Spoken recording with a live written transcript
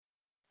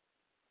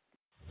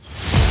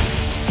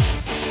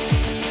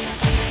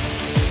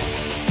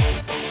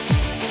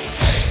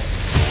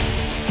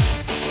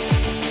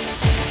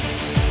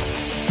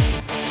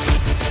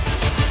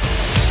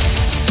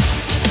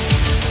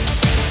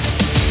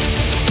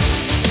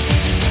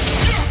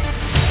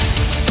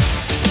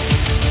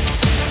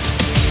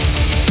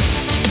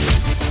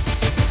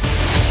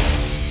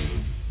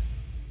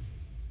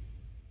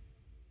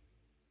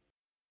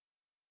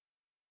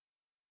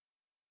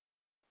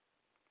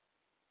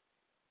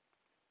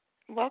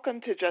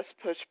Welcome to Just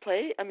Push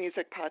Play, a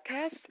music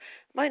podcast.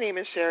 My name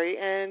is Sherry,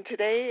 and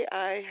today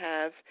I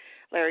have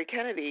Larry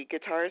Kennedy,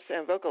 guitarist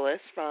and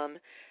vocalist from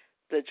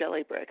the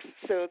Jellybricks.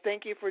 So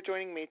thank you for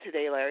joining me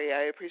today, Larry.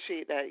 I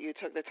appreciate that you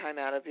took the time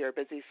out of your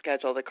busy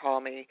schedule to call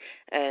me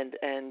and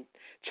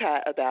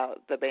chat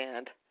about the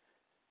band.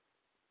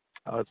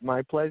 Oh, it's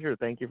my pleasure.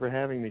 Thank you for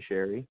having me,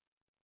 Sherry.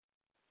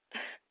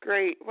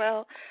 Great.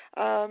 Well,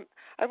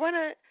 I want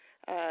to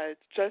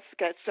just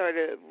get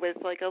started with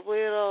like a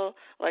little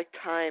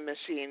time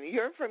machine.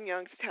 You're from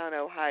Youngstown,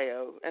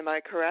 Ohio. Am I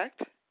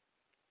correct?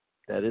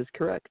 That is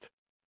correct.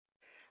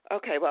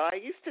 Okay, well, I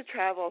used to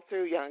travel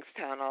through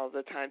Youngstown all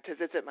the time to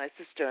visit my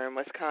sister in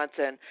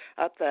Wisconsin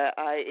up the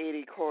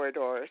I-80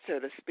 corridor, so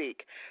to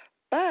speak.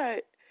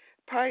 But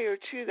prior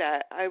to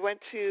that, I went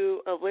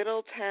to a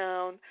little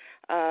town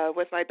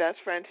with my best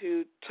friend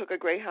who took a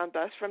Greyhound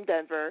bus from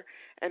Denver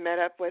and met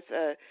up with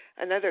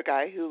another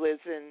guy who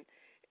lives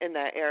in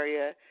that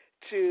area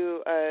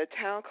to a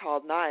town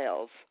called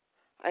Niles.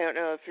 I don't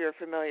know if you're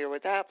familiar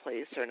with that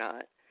place or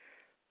not.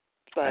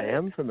 But I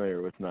am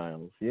familiar with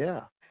Niles,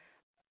 yeah.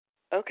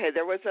 Okay,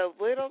 there was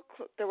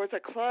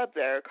a club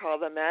there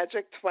called the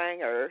Magic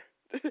Twanger.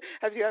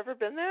 Have you ever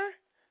been there?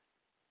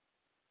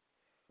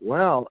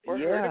 Well, or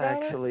yeah, heard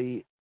about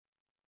actually.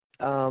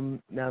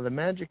 Now, the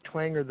Magic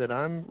Twanger that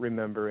I'm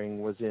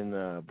remembering was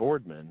in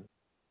Boardman.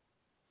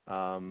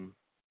 And,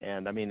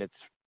 I mean, it's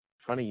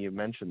funny you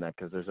mentioned that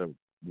because there's a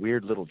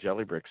weird little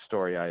Jellybricks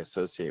story I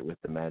associate with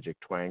the Magic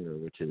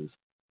Twanger, which is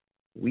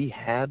we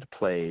had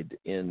played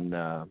in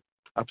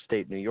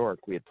upstate New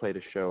York. We had played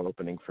a show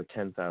opening for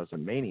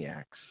 10,000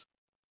 Maniacs,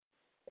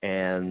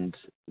 and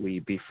we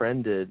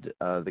befriended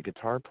the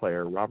guitar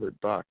player, Robert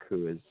Buck,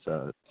 who is,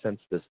 since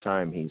this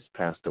time, he's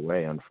passed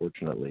away,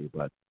 unfortunately,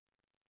 but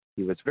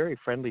he was very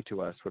friendly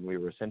to us when we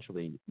were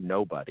essentially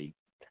nobody,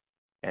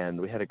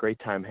 and we had a great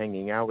time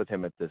hanging out with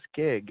him at this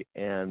gig,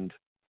 and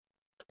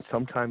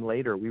sometime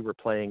later we were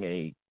playing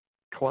a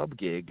club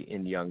gig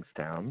in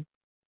Youngstown,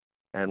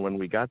 and when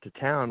we got to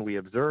town, we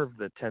observed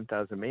that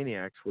 10,000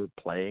 Maniacs were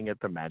playing at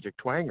the Magic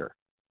Twanger.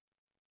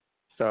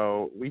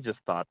 So we just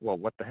thought, well,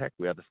 what the heck?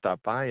 We had to stop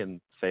by and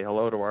say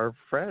hello to our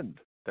friend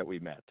that we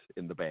met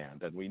in the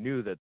band. And we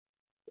knew that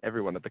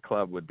everyone at the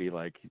club would be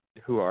like,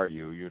 who are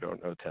you? You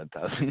don't know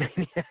 10,000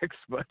 Maniacs.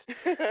 But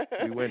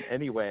we went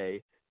anyway,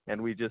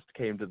 and we just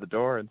came to the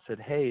door and said,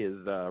 hey,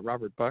 is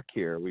Robert Buck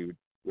here?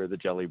 We're the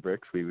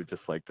Jellybricks. We would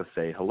just like to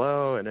say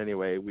hello. And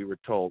anyway, we were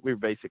told,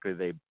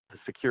 the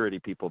security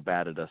people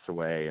batted us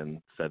away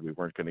and said we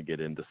weren't going to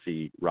get in to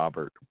see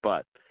Robert.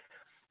 But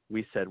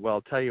we said,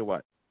 well, tell you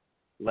what,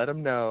 let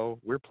them know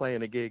we're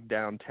playing a gig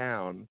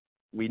downtown.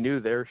 We knew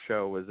their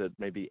show was at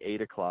maybe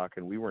 8 o'clock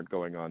and we weren't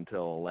going on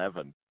till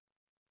 11.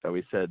 So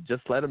we said,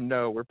 just let them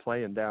know we're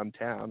playing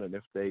downtown. And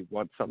if they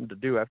want something to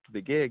do after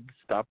the gig,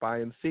 stop by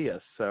and see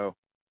us. So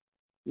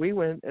we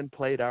went and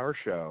played our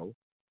show,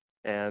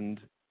 and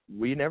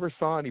we never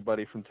saw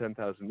anybody from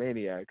 10,000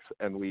 Maniacs,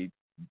 and we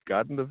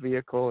got in the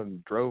vehicle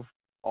and drove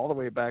all the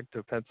way back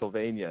to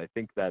Pennsylvania, I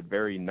think that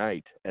very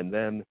night. And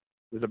then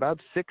it was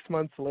about 6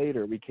 months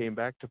later, we came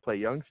back to play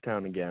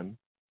Youngstown again,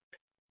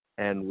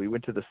 and we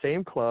went to the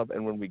same club,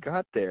 and when we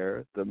got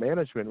there, the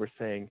management were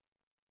saying,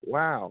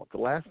 wow, the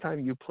last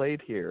time you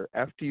played here,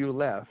 after you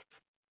left,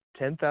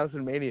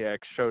 10,000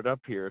 Maniacs showed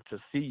up here to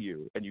see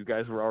you, and you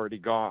guys were already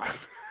gone.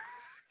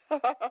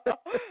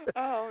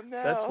 Oh,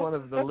 no. That's one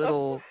of the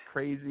little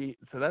crazy,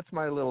 so that's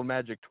my little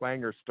Magic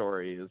Twanger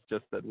story, is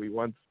just that we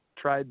once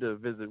tried to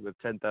visit with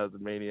 10,000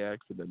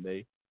 Maniacs, and then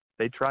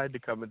they tried to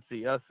come and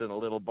see us in a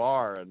little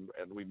bar, and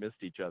we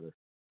missed each other.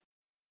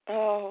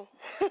 Oh.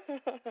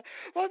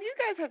 Well, you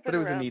guys have been around. But it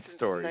was around a neat since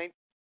story.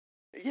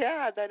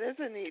 Yeah, that is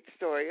a neat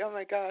story. Oh,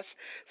 my gosh.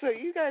 So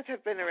you guys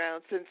have been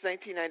around since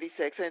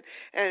 1996,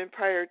 and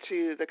prior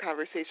to the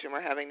conversation we're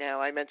having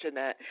now, I mentioned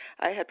that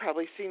I had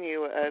probably seen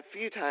you a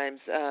few times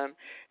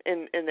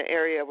in the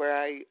area where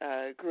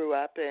I grew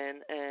up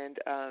in, and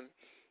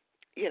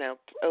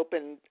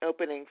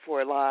opening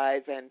for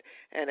Live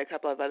and a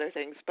couple of other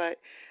things. But,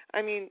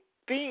 I mean,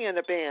 being in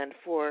a band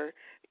for,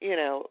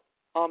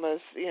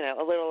 almost,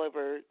 a little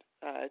over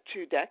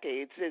 2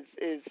 decades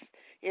is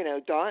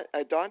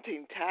a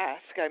daunting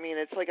task. I mean,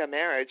 it's like a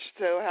marriage.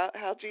 So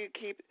how do you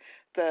keep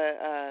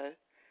the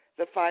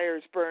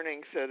fires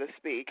burning, so to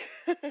speak?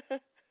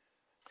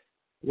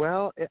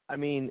 Well, I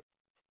mean,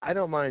 I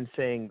don't mind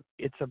saying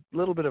it's a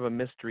little bit of a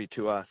mystery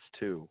to us,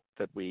 too,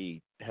 that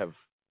we have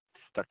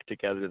stuck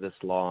together this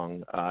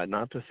long.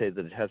 Not to say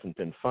that it hasn't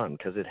been fun,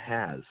 because it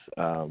has.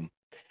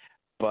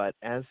 But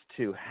as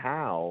to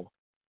how,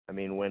 I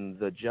mean, when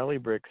the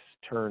Jellybricks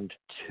turned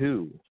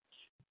 2,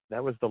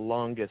 that was the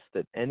longest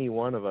that any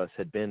one of us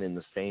had been in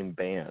the same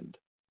band.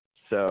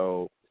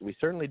 So we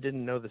certainly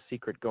didn't know the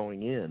secret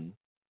going in,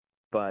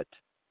 but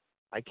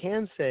I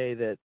can say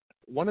that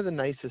one of the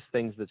nicest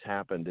things that's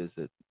happened is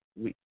that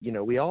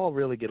we all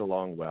really get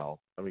along well.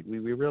 I mean, we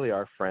really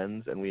are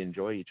friends, and we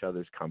enjoy each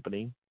other's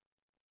company.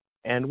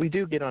 And we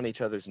do get on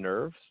each other's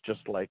nerves,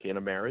 just like in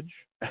a marriage.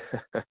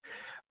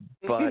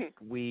 but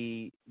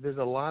there's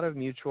a lot of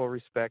mutual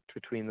respect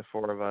between the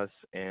four of us,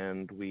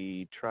 and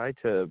we try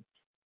to,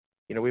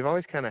 we've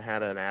always kind of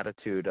had an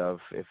attitude of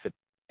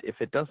if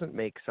it doesn't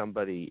make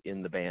somebody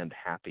in the band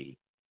happy,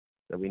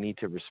 that we need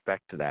to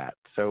respect that.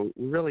 So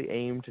we really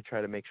aim to try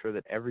to make sure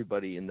that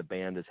everybody in the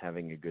band is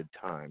having a good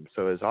time.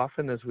 So as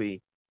often as we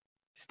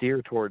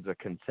steer towards a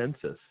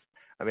consensus,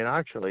 I mean,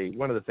 actually,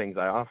 one of the things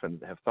I often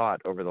have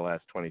thought over the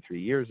last 23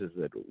 years is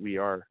that we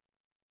are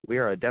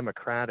a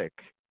democratic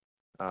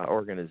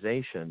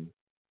organization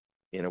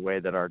in a way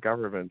that our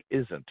government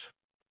isn't.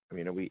 I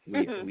mean,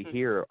 we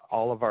hear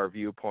all of our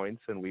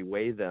viewpoints and we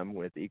weigh them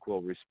with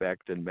equal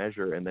respect and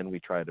measure, and then we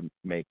try to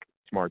make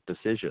smart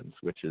decisions,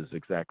 which is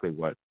exactly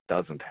what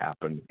doesn't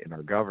happen in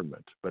our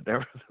government. But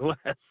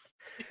nevertheless,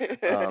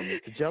 the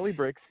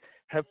Jellybricks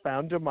have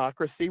found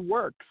democracy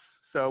works,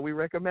 so we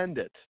recommend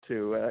it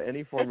to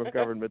any form of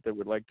government that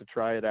would like to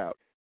try it out.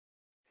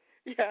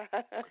 Yeah.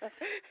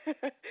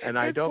 And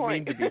I don't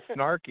mean to be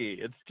snarky.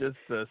 It's just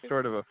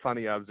sort of a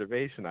funny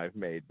observation I've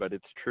made, but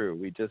it's true.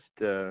 We just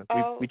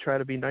we try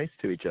to be nice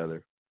to each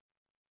other.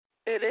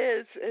 It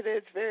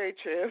is very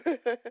true,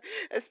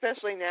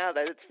 especially now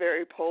that it's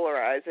very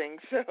polarizing.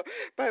 So,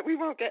 but we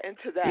won't get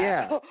into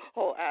that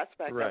whole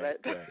aspect of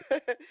it.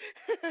 Right.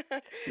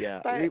 Yeah,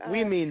 but,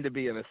 we mean to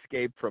be an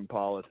escape from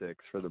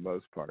politics for the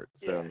most part.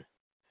 So,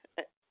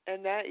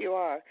 and that you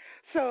are.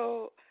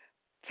 So,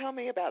 tell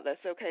me about this.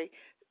 Okay.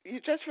 You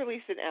just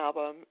released an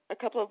album a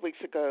couple of weeks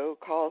ago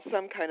called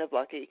Some Kind of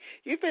Lucky.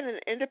 You've been an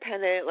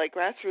independent, like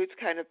grassroots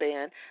kind of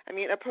band. I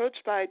mean, approached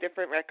by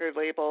different record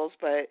labels,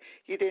 but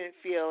you didn't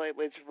feel it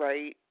was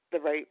the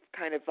right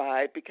kind of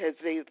vibe because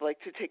they like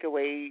to take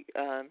away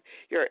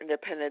your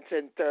independence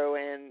and throw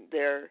in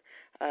their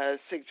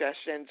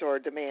suggestions or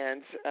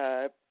demands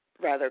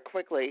rather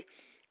quickly.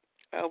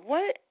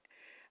 What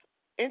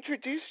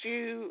introduced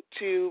you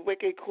to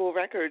Wicked Cool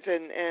Records,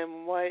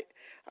 and what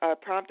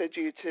prompted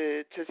you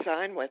to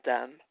sign with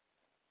them?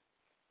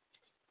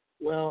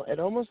 Well, at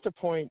almost a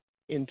point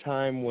in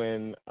time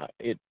when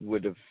it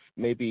would have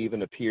maybe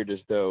even appeared as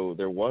though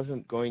there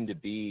wasn't going to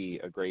be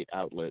a great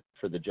outlet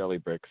for the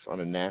Jellybricks on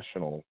a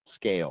national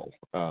scale.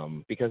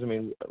 Because, I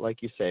mean,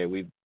 like you say,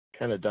 we've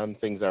kind of done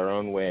things our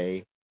own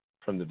way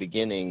from the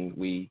beginning.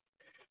 We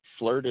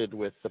flirted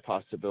with the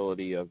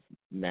possibility of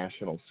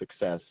national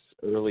success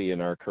early in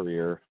our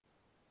career,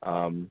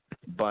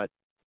 but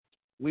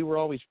we were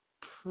always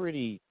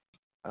pretty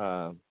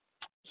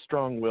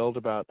strong-willed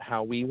about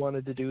how we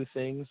wanted to do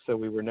things, so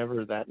we were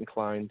never that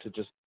inclined to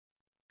just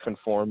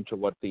conform to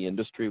what the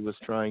industry was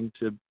trying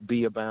to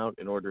be about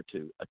in order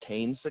to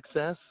attain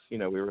success. We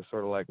were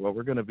sort of like, well,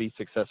 we're going to be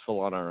successful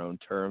on our own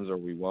terms or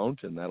we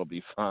won't, and that'll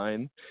be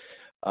fine.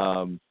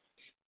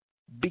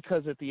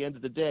 Because at the end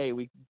of the day,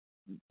 we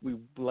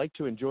like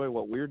to enjoy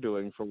what we're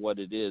doing for what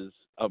it is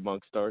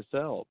amongst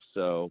ourselves.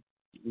 So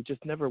we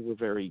just never were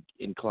very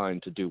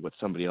inclined to do what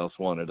somebody else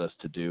wanted us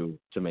to do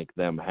to make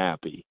them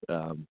happy.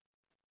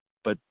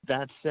 But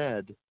that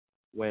said,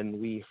 when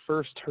we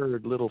first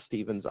heard Little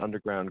Steven's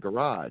Underground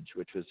Garage,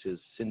 which was his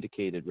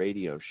syndicated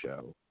radio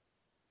show,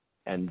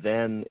 and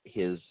then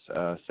his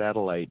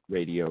satellite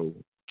radio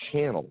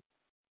channel,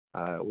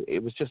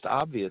 it was just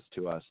obvious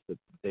to us that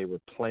they were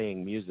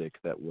playing music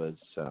that was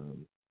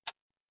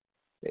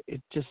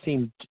it just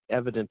seemed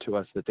evident to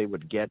us that they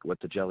would get what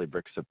the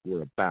Jellybricks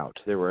were about.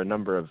 There were a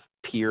number of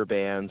peer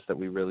bands that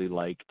we really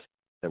liked.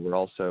 There were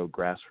also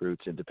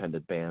grassroots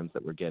independent bands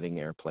that were getting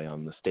airplay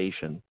on the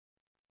station.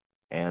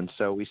 And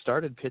so we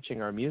started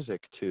pitching our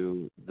music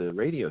to the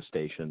radio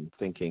station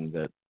thinking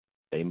that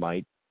they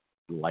might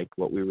like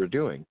what we were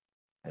doing.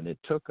 And it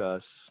took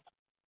us,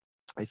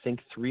 I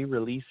think, 3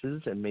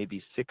 releases and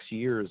maybe 6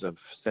 years of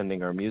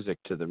sending our music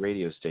to the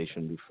radio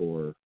station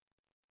before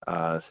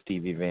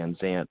Stevie Van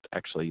Zandt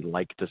actually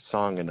liked a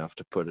song enough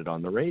to put it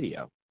on the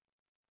radio.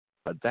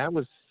 But that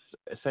was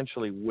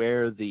essentially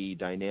where the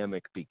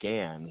dynamic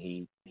began.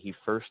 He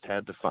first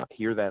had to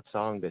hear that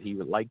song that he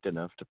liked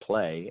enough to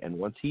play, and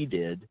once he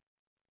did,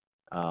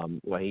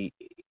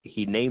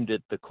 he named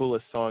it the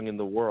coolest song in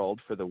the world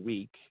for the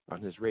week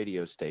on his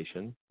radio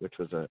station, which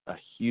was a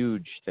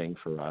huge thing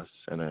for us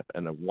and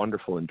a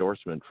wonderful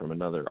endorsement from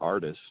another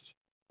artist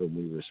whom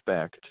we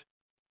respect.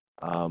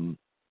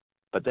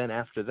 But then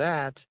after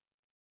that,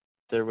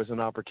 there was an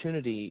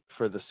opportunity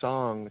for the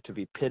song to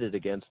be pitted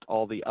against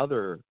all the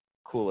other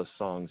coolest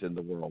songs in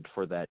the world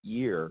for that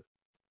year.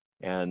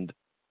 And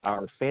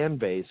our fan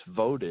base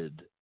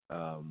voted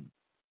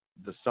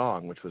the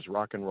song, which was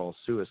Rock and Roll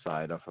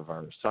Suicide off of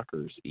our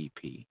Suckers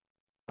EP.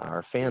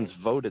 Our fans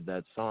voted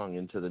that song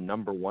into the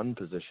number 1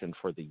 position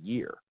for the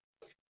year.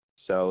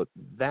 So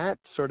that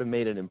sort of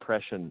made an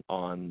impression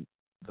on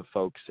the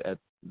folks at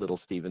Little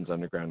Steven's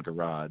Underground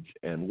Garage,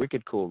 and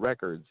Wicked Cool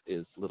Records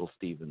is Little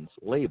Steven's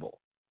label.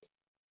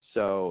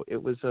 So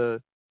it was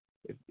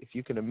if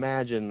you can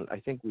imagine, I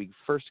think we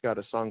first got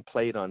a song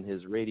played on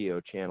his radio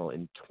channel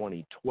in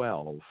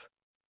 2012.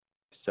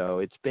 So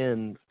it's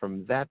been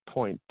from that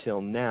point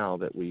till now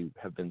that we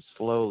have been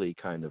slowly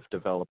kind of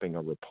developing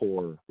a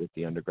rapport with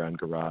the Underground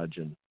Garage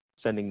and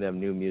sending them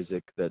new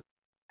music that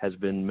has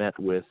been met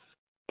with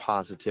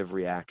positive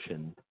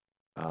reaction.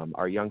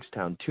 Our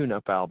Youngstown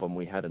tune-up album,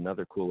 we had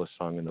another coolest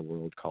song in the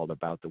world called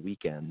About the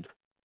Weekend.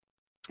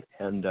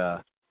 And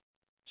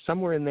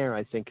somewhere in there,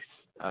 I think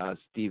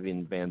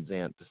Steven Van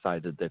Zandt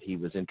decided that he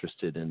was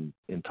interested in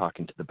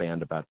talking to the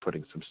band about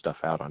putting some stuff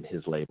out on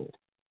his label.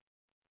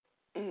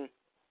 Mm-hmm.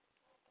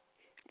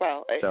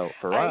 Well, so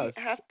for us,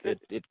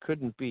 it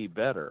couldn't be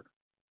better.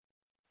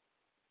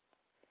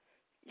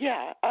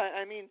 Yeah,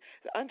 I mean,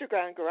 the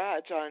Underground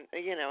Garage on,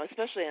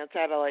 especially on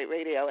satellite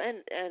radio,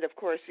 and of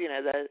course, the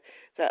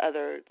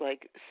other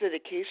like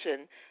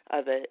syndication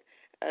of it,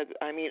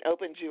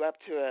 opens you up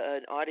to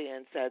an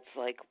audience that's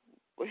like,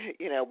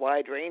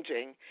 wide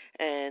ranging,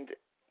 and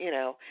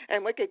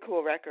Wicked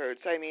Cool Records.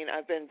 I mean,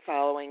 I've been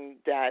following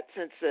that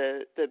since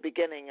the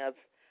beginning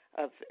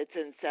of its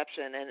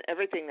inception, and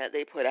everything that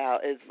they put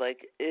out is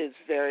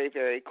very,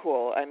 very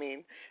cool. I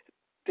mean,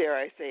 dare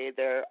I say,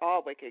 they're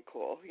all wicked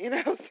cool,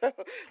 so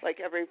like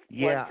every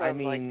yeah, one from, I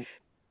mean,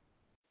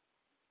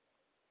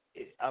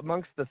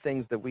 amongst the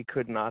things that we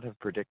could not have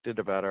predicted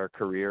about our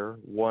career,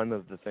 one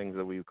of the things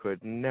that we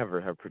could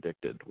never have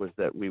predicted was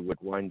that we would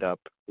wind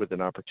up with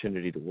an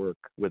opportunity to work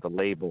with a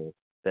label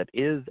that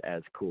is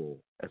as cool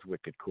as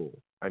Wicked Cool.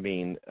 I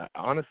mean,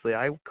 honestly,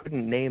 I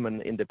couldn't name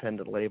an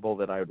independent label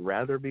that I would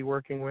rather be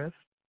working with,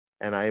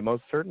 and I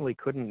most certainly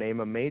couldn't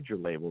name a major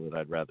label that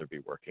I'd rather be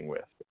working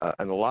with.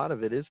 And a lot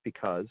of it is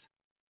because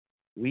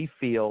we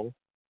feel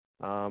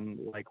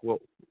like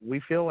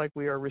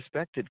we are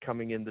respected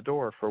coming in the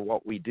door for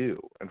what we do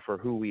and for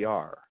who we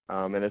are.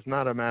 And it's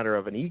not a matter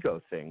of an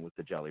ego thing with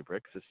the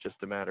Jellybricks. It's just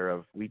a matter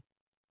of we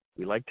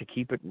like to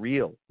keep it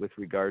real with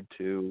regard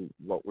to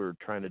what we're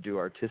trying to do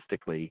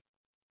artistically.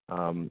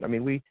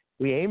 We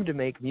aim to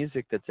make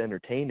music that's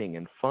entertaining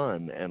and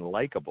fun and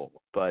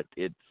likable, but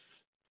it's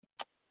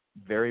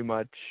very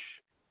much,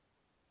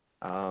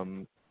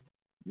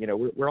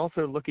 we're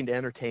also looking to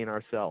entertain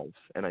ourselves.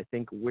 And I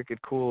think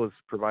Wicked Cool has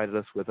provided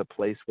us with a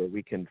place where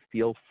we can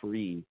feel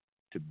free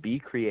to be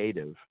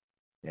creative,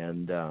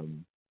 and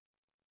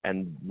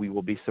we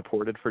will be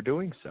supported for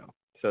doing so.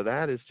 So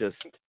that is just,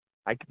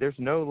 there's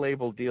no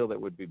label deal that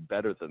would be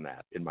better than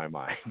that in my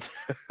mind.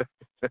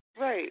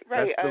 Right.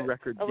 That's the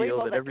record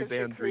deal that every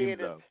band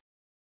dreams of.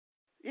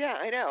 Yeah,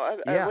 I know.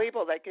 A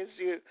label that gives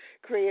you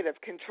creative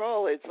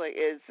control is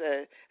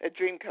a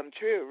dream come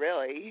true,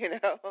 really.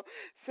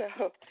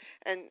 So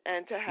and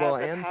to have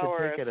the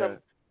power of some.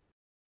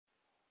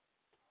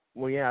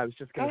 Well, yeah, I was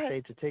just going to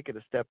say, to take it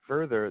a step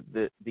further,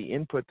 the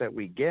input that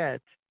we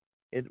get,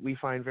 we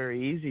find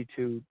very easy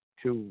to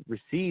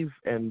receive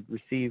in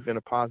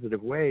a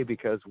positive way,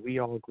 because we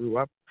all grew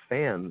up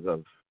fans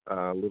of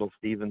Little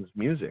Steven's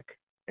music,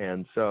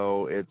 and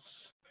so it's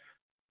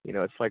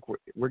like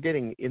we're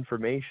getting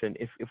information.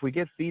 If we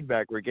get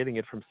feedback, we're getting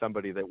it from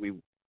somebody that we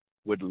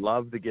would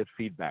love to get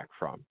feedback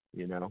from.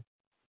 Mm-hmm.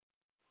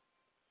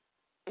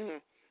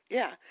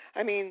 Yeah,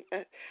 I mean,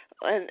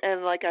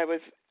 and like I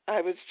was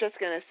just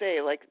going to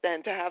say, like,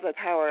 then to have the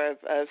power of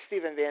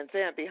Steven Van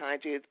Zandt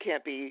behind you, it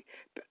can't be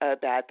a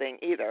bad thing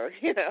either,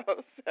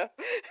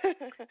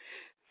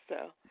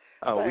 So.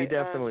 Oh, we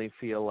definitely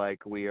feel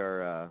like we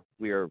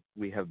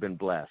have been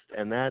blessed,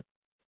 and that,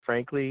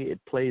 frankly, it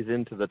plays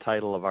into the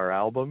title of our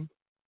album.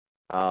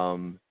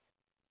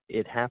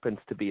 It happens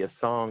to be a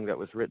song that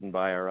was written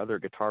by our other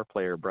guitar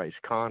player, Bryce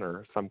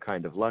Connor, Some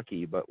Kind of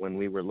Lucky, but when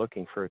we were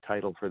looking for a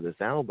title for this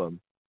album,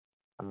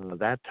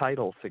 that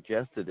title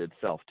suggested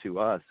itself to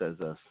us as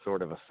a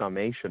sort of a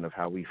summation of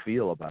how we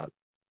feel about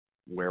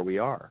where we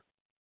are.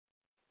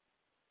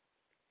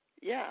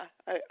 Yeah,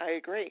 I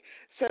agree.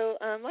 So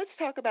let's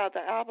talk about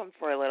the album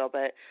for a little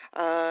bit.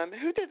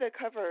 Who did the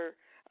cover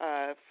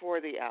for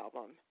the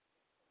album?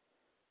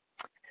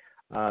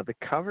 The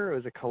cover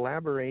was a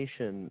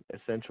collaboration,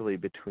 essentially,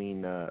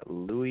 between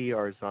Louis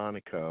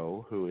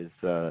Arzonico, who is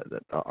the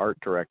art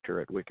director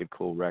at Wicked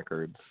Cool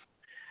Records,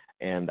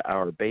 and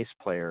our bass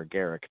player,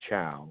 Garrick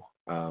Chow.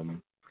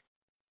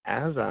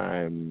 As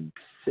I'm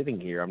sitting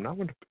here, I'm not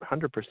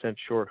 100%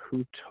 sure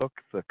who took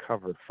the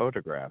cover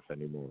photograph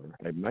anymore.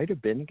 It might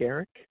have been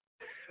Garrick,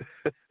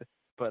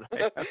 but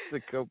I have to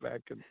go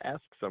back and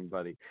ask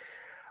somebody.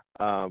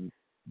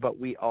 But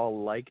we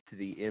all liked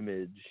the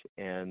image,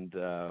 and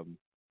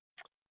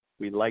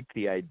we liked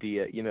the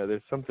idea.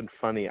 There's something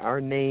funny.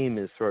 Our name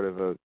is sort of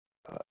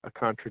a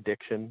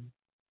contradiction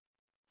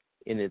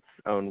in its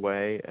own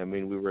way. I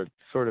mean, we were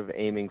sort of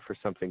aiming for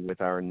something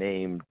with our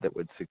name that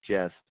would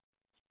suggest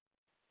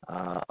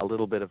a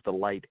little bit of the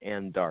light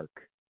and dark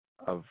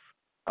of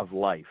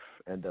life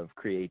and of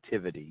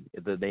creativity,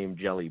 the name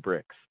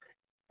Jellybricks.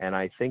 And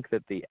I think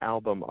that the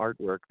album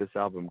artwork, this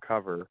album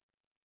cover,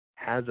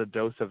 has a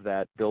dose of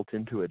that built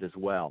into it as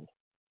well.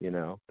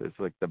 There's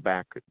like the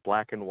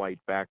black and white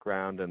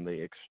background and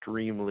the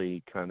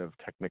extremely kind of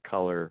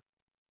technicolor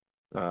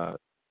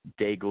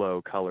day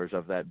glow colors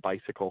of that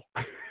bicycle.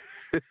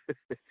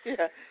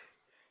 Yeah.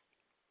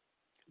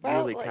 Well,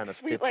 really like kind of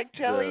sweet fits like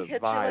jelly the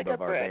hits vibe you like a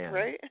of our brick, band.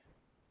 right?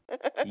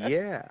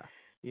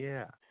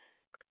 Yeah.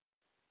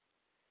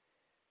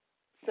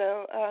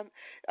 So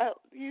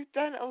you've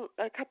done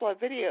a couple of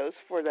videos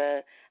for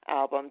the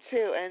album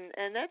too,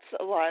 and that's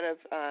a lot of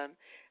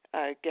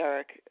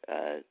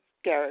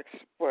Garrick's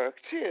work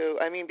too.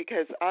 I mean,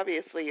 because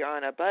obviously you're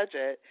on a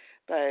budget,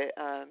 but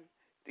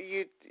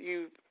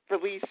you've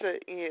released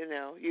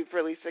you've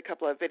released a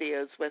couple of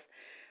videos with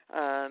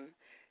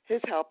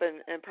his help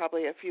and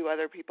probably a few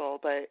other people,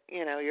 but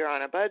you're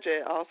on a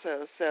budget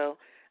also. So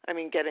I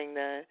mean, getting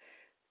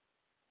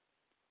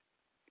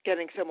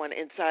someone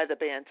inside the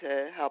band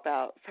to help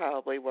out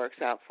probably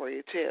works out for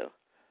you too.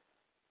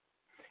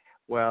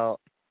 Well,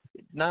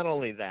 not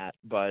only that,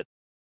 but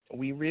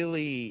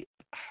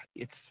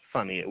it's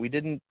funny. We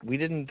didn't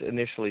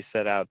initially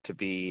set out to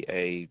be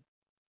a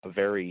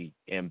very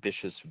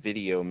ambitious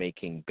video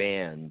making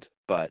band,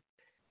 but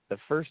the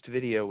first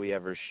video we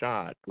ever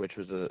shot, which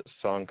was a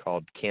song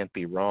called Can't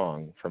Be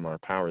Wrong from our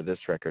Power This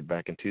record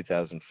back in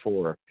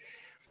 2004,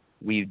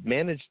 we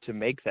managed to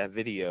make that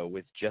video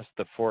with just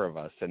the four of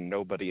us and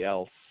nobody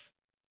else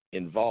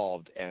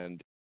involved,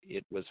 and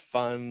it was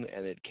fun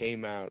and it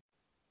came out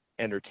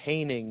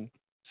entertaining.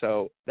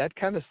 So that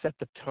kind of set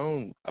the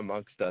tone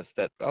amongst us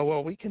that, oh,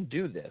 well, we can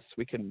do this.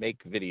 We can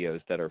make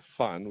videos that are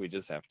fun. We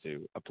just have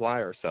to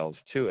apply ourselves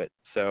to it.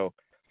 So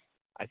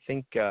I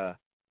think the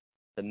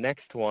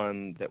next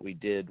one that we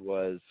did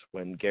was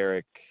when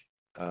Garrick,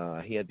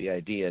 he had the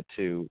idea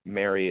to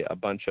marry a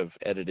bunch of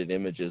edited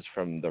images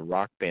from the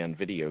Rock Band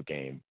video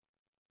game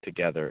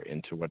together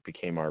into what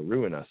became our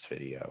Ruin Us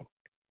video.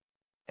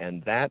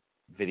 And that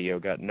video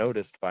got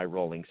noticed by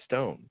Rolling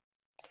Stone.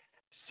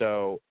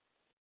 So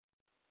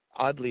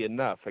oddly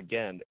enough,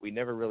 again, we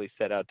never really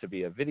set out to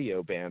be a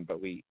video band,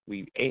 but we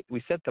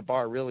set the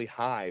bar really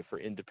high for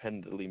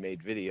independently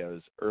made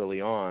videos early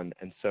on.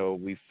 And so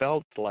we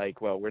felt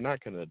like, well, we're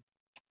not going to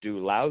do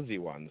lousy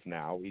ones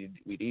now. We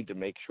need to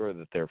make sure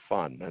that they're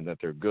fun and that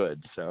they're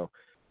good. So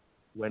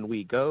when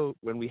we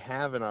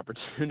have an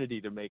opportunity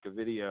to make a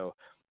video,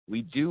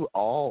 we do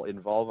all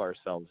involve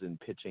ourselves in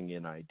pitching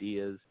in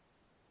ideas,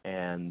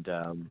 and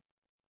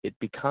it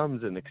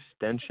becomes an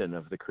extension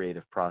of the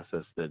creative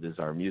process that is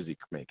our music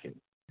making.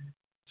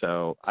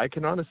 So I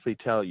can honestly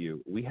tell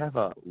you, we have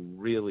a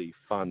really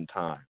fun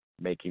time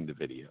making the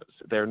videos.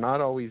 They're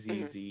not always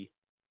easy.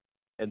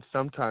 And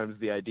sometimes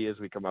the ideas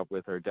we come up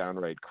with are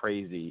downright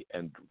crazy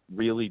and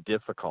really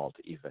difficult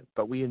even.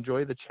 But we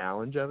enjoy the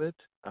challenge of it.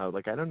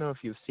 Like, I don't know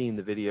if you've seen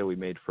the video we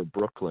made for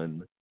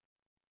Brooklyn,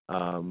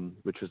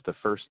 which was the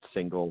first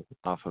single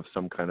off of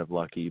Some Kind of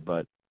Lucky.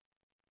 But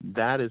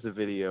that is a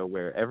video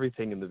where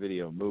everything in the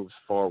video moves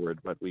forward,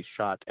 but we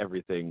shot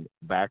everything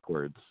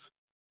backwards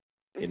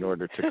in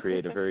order to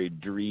create a very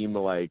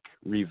dreamlike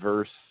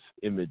reverse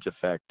image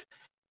effect.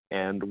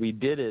 And we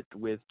did it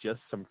with just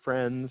some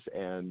friends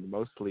and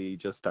mostly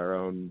just our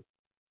own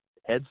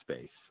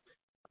headspace.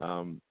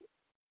 And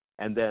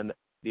then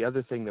the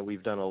other thing that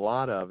we've done a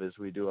lot of is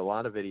we do a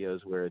lot of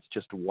videos where it's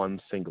just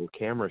one single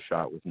camera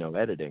shot with no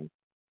editing,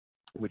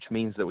 which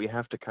means that we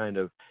have to kind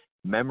of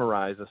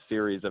memorize a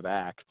series of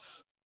acts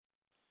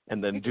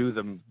and then do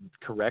them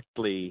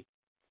correctly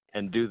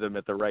and do them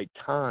at the right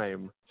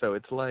time. So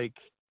it's like,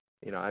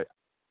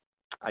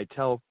 I've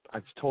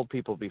told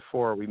people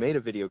before, we made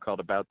a video called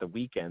About the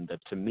Weekend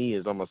that to me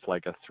is almost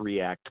like a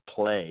 3-act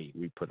play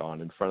we put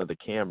on in front of the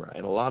camera.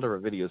 And a lot of our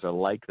videos are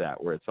like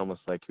that, where it's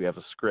almost like you have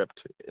a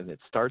script and it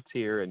starts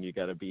here and you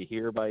got to be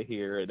here by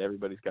here and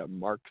everybody's got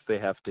marks they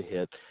have to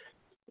hit.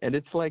 And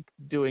it's like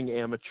doing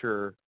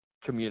amateur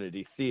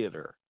community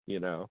theater,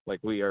 like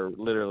we are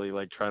literally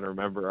like trying to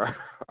remember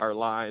our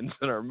lines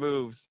and our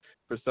moves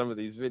for some of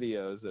these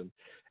videos. And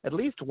at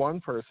least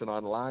one person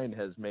online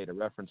has made a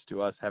reference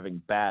to us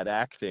having bad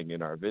acting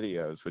in our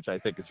videos, which I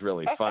think is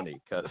really funny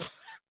because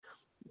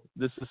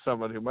this is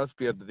someone who must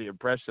be under the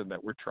impression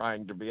that we're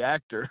trying to be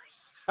actors.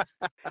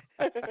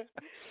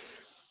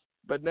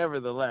 But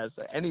nevertheless,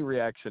 any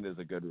reaction is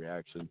a good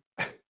reaction.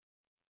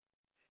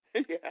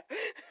 Yeah.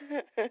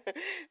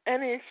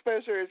 Any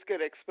exposure is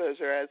good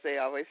exposure, as they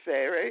always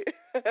say, right?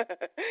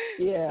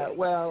 Yeah,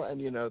 well, and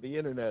the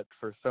internet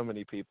for so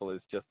many people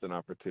is just an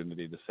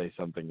opportunity to say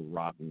something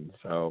rotten.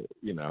 So,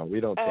 we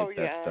don't take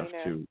that stuff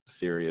too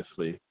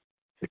seriously,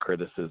 the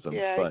criticism.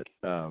 Yeah. But,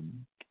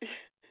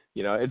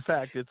 in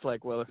fact, it's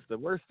like, well, if the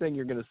worst thing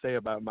you're going to say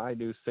about my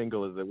new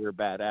single is that we're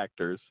bad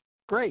actors,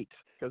 great,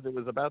 because it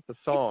was about the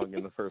song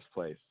in the first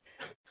place.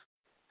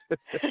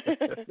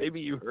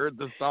 Maybe you heard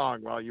the song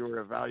while you were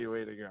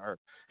evaluating our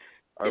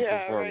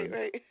performance.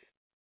 Right.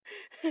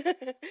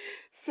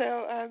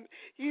 So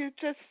you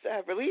just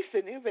released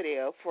a new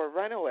video for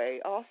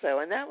Runaway also,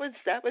 and that was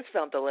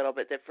filmed a little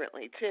bit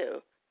differently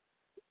too.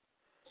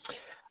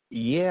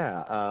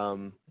 Yeah,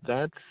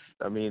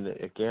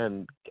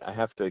 again, I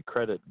have to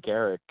credit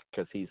Garrick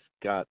because he's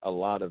got a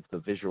lot of the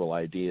visual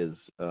ideas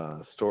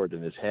stored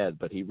in his head,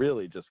 but he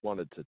really just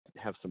wanted to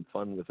have some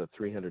fun with a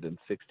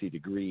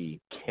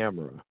 360-degree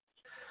camera.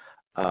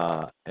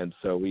 And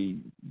so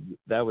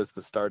that was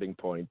the starting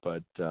point,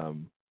 but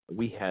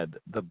we had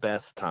the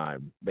best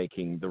time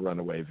making the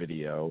Runaway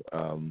video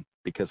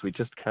because we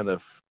just kind of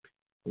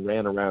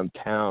ran around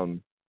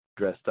town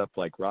dressed up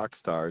like rock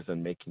stars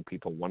and making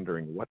people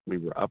wondering what we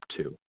were up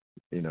to,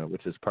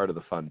 which is part of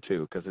the fun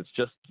too, because it's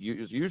just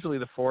usually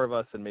the four of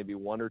us and maybe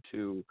one or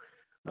two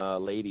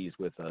ladies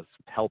with us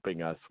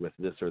helping us with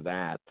this or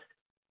that.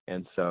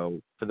 And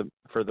so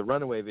for the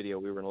Runaway video,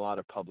 we were in a lot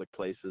of public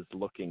places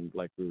looking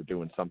like we were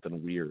doing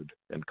something weird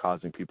and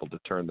causing people to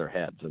turn their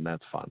heads, and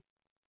that's fun.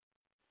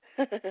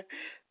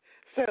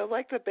 So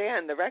like the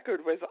band, the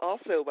record was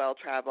also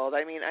well-traveled.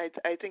 I mean,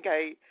 I think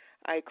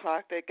I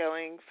clocked it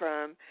going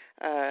from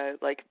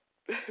like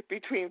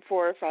between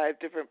 4 or 5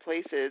 different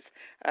places,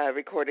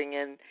 recording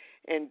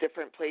in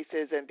different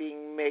places and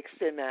being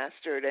mixed and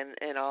mastered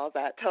and all of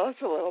that. Tell us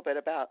a little bit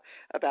about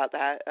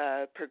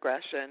that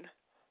progression.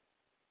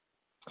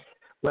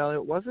 Well,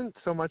 it wasn't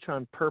so much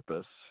on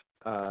purpose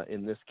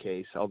in this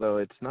case, although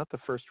it's not the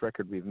first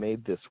record we've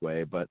made this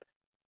way, but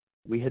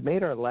we had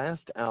made our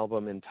last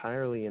album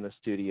entirely in a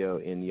studio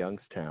in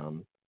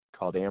Youngstown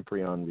called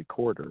Amprion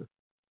Recorder,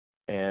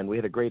 and we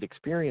had a great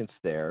experience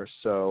there.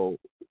 So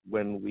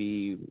when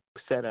we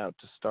set out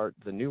to start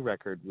the new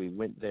record, we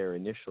went there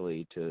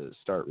initially to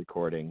start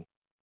recording,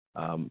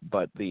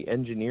 but the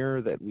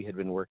engineer that we had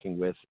been working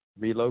with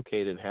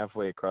relocated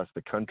halfway across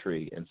the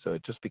country, and so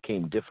it just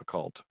became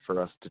difficult for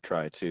us to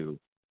try to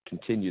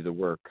continue the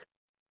work.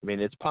 I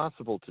mean, it's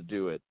possible to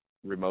do it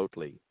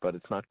remotely, but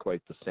it's not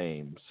quite the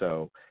same.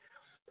 So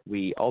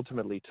we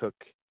ultimately took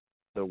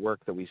the work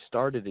that we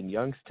started in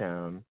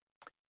Youngstown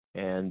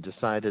and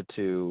decided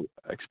to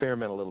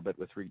experiment a little bit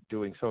with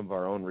doing some of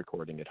our own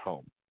recording at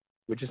home,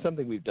 which is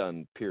something we've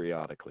done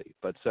periodically.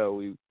 But so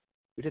we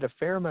did a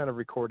fair amount of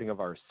recording of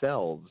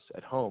ourselves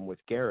at home with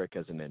Garrick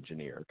as an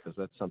engineer, because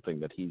that's something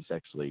that he's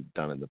actually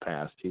done in the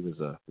past. He was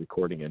a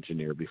recording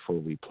engineer before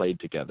we played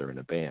together in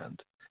a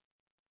band.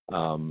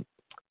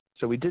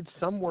 So we did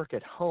some work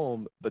at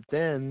home, but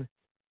then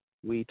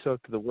we took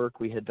the work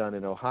we had done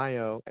in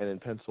Ohio and in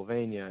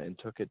Pennsylvania and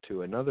took it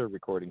to another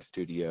recording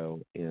studio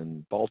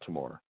in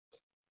Baltimore.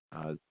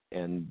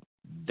 And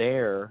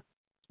there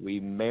we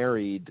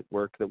married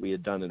work that we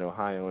had done in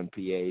Ohio and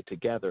PA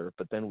together,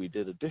 but then we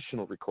did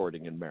additional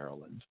recording in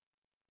Maryland.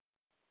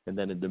 And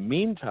then in the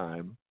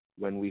meantime,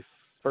 when we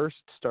first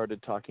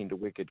started talking to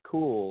Wicked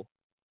Cool,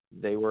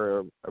 they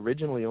were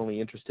originally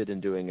only interested in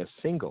doing a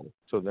single.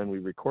 So then we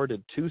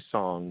recorded 2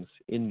 songs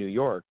in New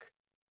York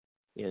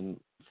in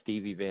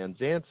Stevie Van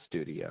Zandt's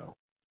studio,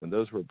 and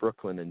those were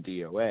Brooklyn and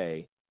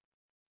DOA.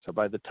 So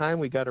by the time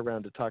we got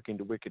around to talking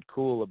to Wicked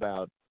Cool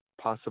about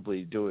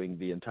possibly doing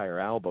the entire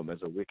album as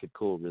a Wicked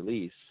Cool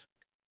release,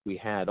 we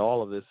had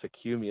all of this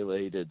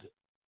accumulated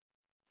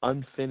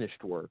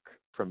unfinished work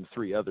from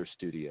 3 other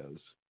studios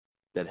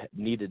that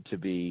needed to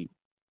be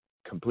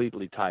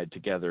completely tied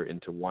together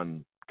into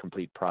one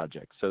complete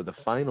project. So the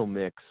final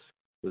mix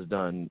was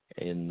done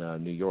in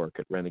New York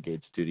at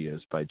Renegade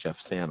Studios by Geoff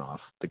Sanoff,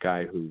 the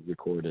guy who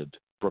recorded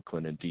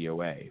Brooklyn and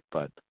DOA.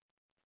 But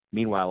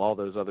meanwhile, all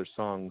those other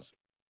songs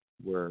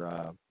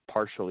were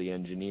partially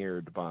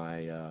engineered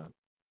by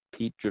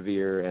Pete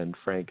Drevere and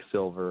Frank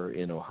Silver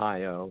in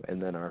Ohio,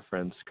 and then our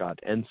friend Scott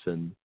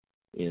Ensign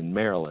in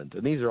Maryland.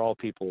 And these are all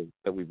people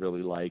that we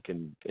really like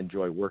and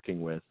enjoy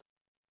working with,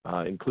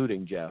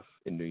 including Jeff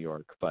in New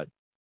York. But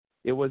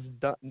it was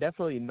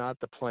definitely not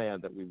the plan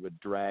that we would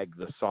drag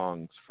the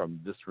songs from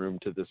this room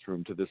to this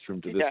room to this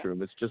room to this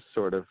room. It's just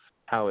sort of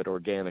how it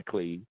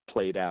organically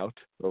played out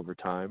over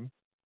time.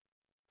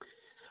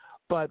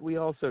 But we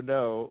also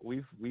know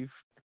we've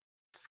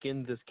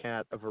skinned this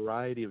cat a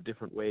variety of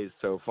different ways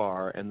so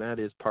far, and that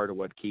is part of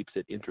what keeps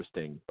it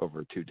interesting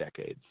over 2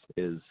 decades,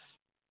 is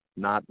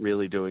not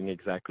really doing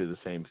exactly the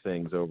same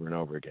things over and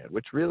over again,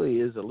 which really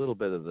is a little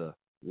bit of the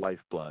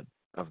lifeblood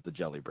of the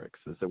Jellybricks,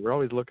 is that we're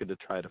always looking to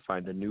try to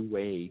find a new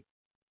way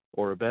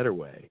or a better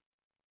way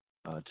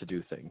to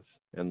do things,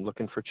 and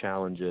looking for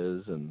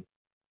challenges, and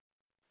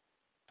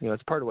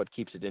it's part of what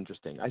keeps it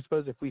interesting. I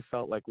suppose if we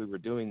felt like we were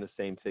doing the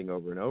same thing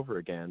over and over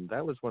again,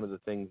 that was one of the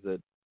things that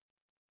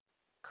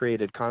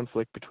created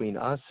conflict between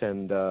us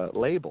and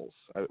labels.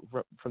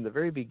 From the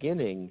very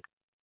beginning,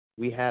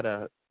 we had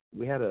a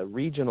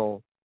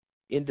regional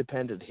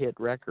independent hit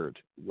record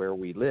where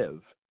we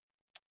live,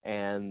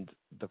 and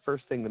the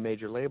first thing the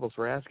major labels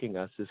were asking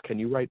us is, can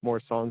you write more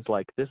songs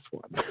like this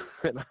one?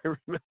 And I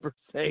remember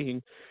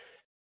saying,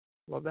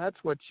 well, that's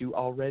what you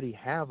already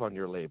have on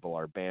your label,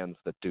 are bands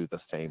that do the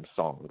same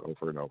song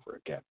over and over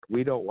again.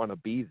 We don't want to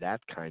be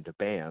that kind of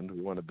band.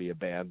 We want to be a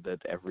band that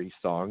every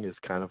song is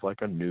kind of like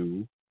a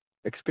new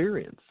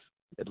experience,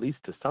 at least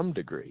to some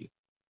degree.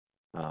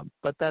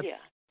 But that's,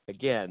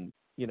 again,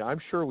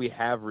 I'm sure we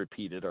have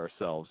repeated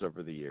ourselves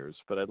over the years,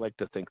 but I'd like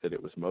to think that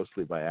it was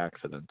mostly by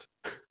accident.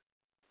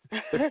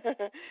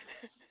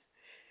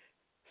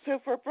 So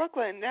for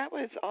Brooklyn, that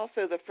was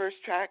also the first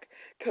track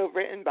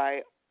co-written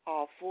by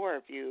all 4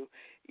 of you.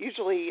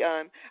 Usually,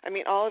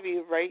 all of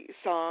you write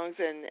songs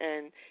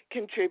and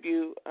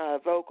contribute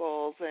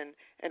vocals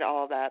and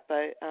all that,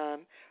 but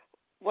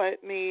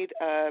what made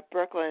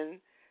Brooklyn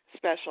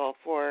special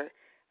for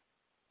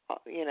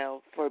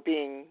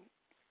being,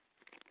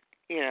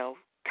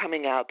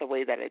 coming out the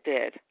way that it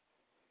did?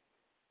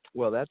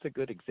 Well, that's a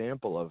good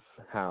example of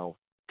how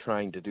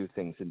trying to do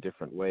things in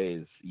different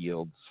ways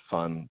yields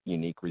fun,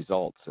 unique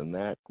results. And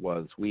that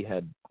was we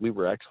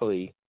were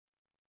actually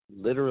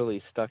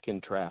literally stuck in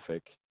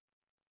traffic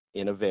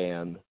in a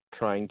van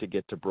trying to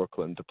get to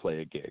Brooklyn to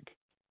play a gig.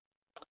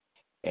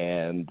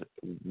 And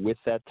with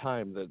that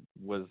time that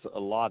was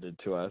allotted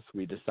to us,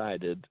 we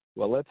decided,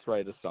 well, let's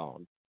write a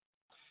song.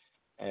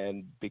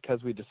 And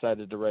because we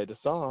decided to write a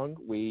song,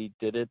 we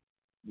did it.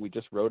 We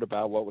just wrote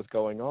about what was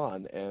going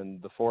on.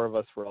 And the four of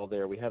us were all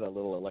there. We had a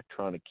little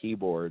electronic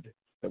keyboard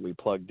that we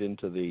plugged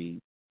into the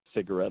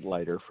cigarette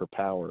lighter for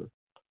power.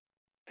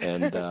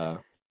 And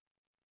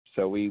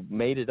so we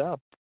made it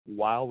up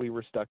while we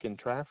were stuck in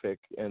traffic,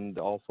 and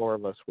all four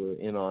of us were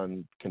in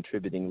on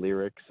contributing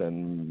lyrics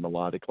and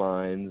melodic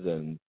lines,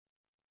 and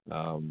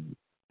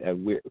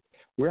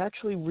we're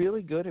actually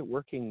really good at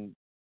working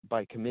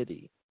by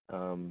committee.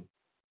 I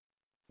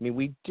mean,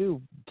 we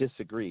do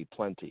disagree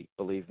plenty,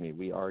 believe me.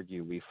 We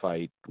argue, we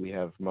fight, we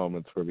have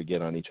moments where we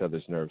get on each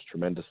other's nerves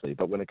tremendously.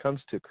 But when it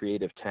comes to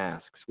creative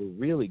tasks, we're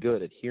really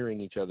good at hearing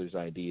each other's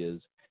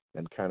ideas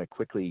and kind of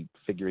quickly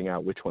figuring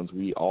out which ones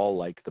we all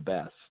like the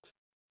best.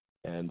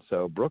 And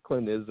so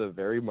Brooklyn is a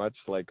very much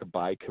like a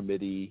by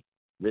committee,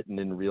 written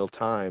in real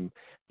time.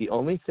 The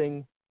only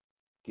thing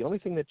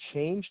that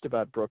changed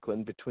about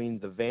Brooklyn between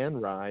the van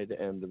ride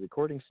and the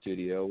recording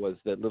studio was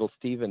that little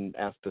Steven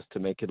asked us to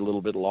make it a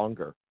little bit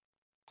longer,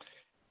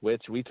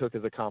 which we took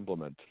as a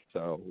compliment.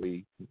 So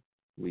we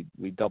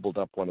doubled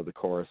up one of the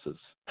choruses.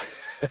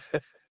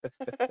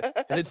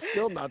 And it's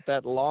still not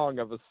that long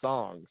of a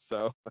song.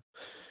 So,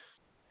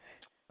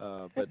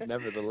 but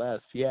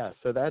nevertheless, yeah.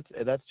 So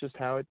that's just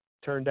how it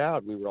turned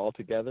out. We were all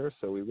together,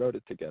 so we wrote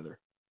it together.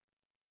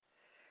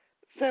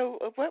 So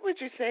what would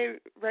you say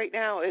right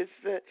now is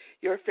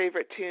your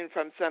favorite tune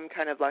from Some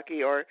Kind of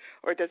Lucky, or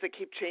does it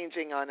keep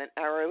changing on an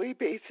hourly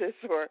basis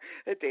or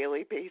a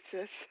daily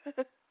basis?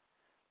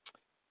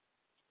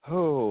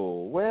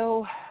 Oh,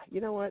 well,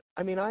 you know what?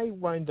 I mean, I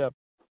wind up,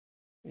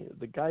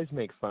 the guys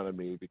make fun of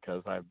me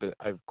because I've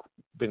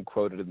been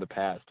quoted in the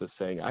past as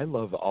saying, I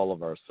love all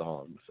of our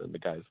songs, and the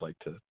guys like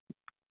to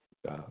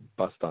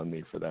bust on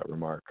me for that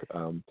remark.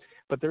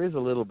 But there is a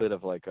little bit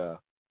of like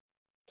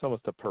it's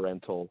almost a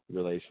parental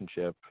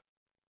relationship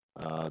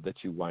that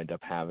you wind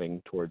up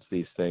having towards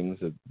these things.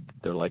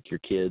 They're like your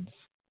kids.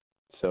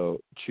 So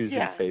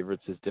choosing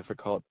favorites is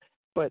difficult.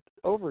 But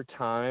over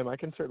time, I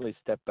can certainly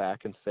step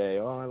back and say,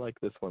 oh, I like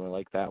this one, I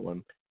like that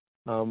one.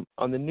 On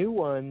the new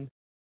one,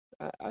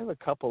 I have a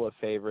couple of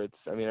favorites.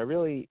 I mean, I'm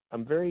really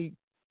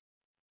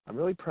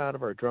proud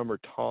of our drummer,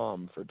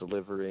 Tom, for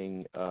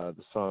delivering the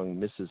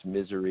song Mrs.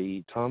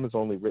 Misery. Tom has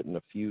only written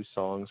a few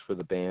songs for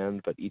the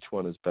band, but each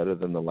one is better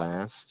than the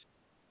last.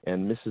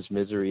 And Mrs.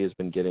 Misery has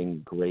been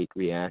getting great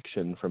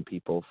reaction from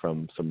people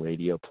from some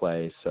radio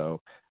play.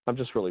 So I'm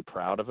just really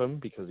proud of him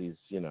because he's,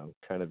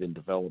 kind of in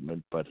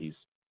development, but he's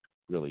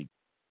really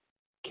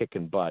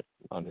kicking butt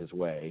on his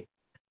way.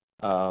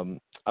 I'm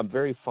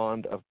very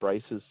fond of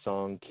Bryce's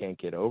song Can't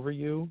Get Over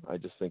You. I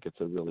just think it's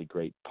a really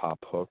great pop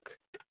hook.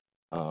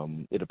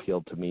 It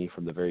appealed to me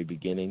from the very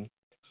beginning.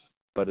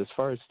 But as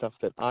far as stuff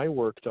that I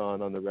worked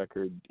on the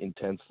record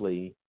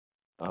intensely,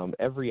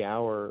 Every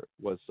Hour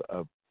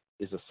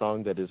is a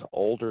song that is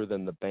older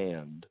than the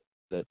band,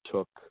 that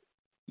took,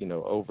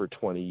 over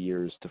 20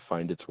 years to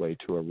find its way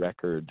to a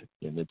record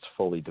in its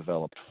fully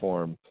developed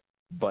form.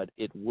 But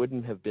it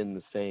wouldn't have been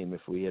the same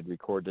if we had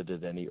recorded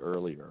it any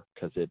earlier,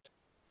 because it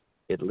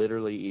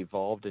literally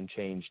evolved and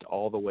changed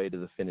all the way to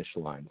the finish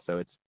line.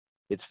 So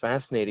it's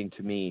fascinating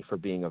to me for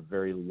being a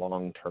very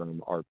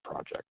long-term art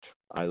project.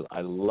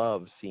 I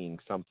love seeing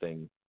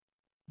something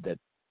that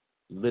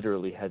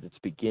literally has its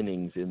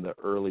beginnings in the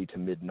early to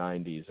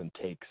mid-'90s and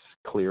takes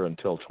clear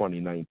until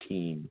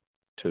 2019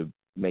 to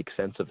make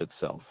sense of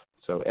itself.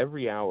 So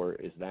Every Hour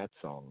is that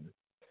song.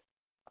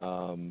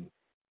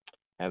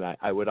 And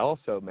I would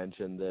also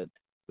mention that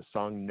the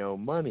song No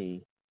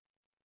Money,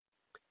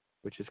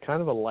 which is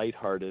kind of a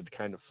lighthearted,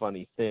 kind of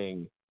funny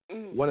thing,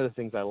 one of the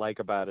things I like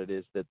about it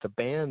is that the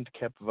band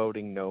kept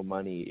voting No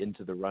Money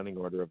into the running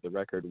order of the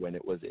record when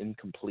it was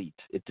incomplete.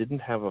 It didn't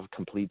have a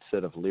complete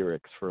set of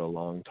lyrics for a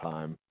long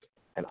time.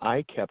 And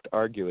I kept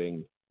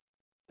arguing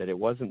that it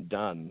wasn't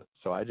done,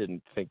 so I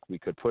didn't think we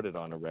could put it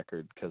on a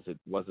record because it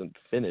wasn't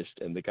finished.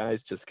 And the guys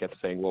just kept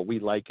saying, well, we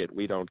like it.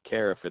 We don't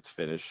care if it's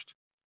finished.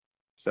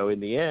 So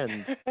in the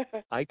end,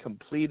 I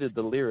completed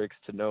the lyrics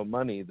to No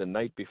Money the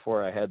night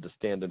before I had to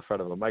stand in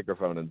front of a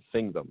microphone and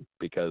sing them,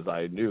 because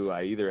I knew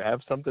I either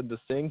have something to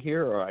sing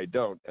here or I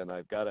don't, and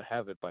I've got to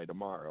have it by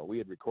tomorrow. We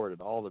had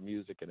recorded all the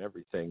music and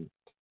everything,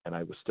 and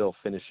I was still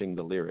finishing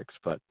the lyrics.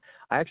 But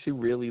I actually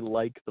really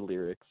like the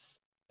lyrics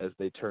as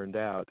they turned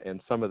out,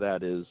 and some of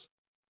that is,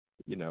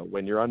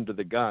 when you're under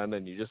the gun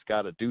and you just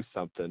got to do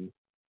something,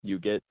 you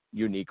get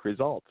unique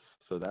results.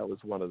 So that was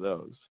one of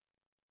those.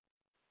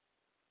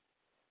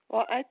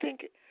 Well, I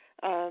think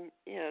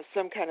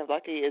Some Kind of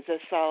Lucky is a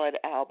solid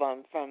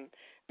album from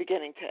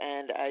beginning to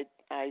end.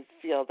 I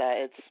feel that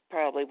it's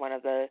probably one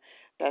of the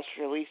best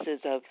releases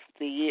of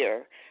the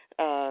year.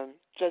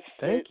 Just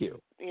Thank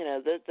you.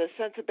 The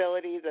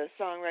sensibility, the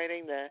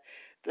songwriting,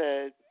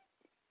 the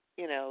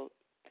you know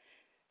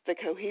the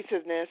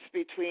cohesiveness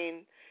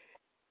between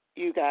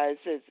you guys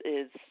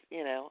is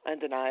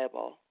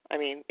undeniable. I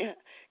mean,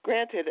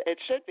 granted, it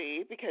should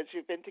be because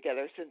you've been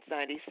together since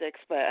 '96,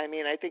 but I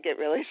mean, I think it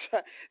really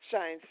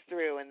shines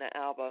through in the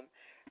album.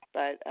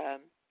 But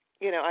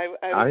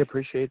I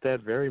appreciate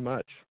that very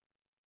much.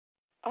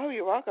 Oh,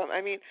 you're welcome.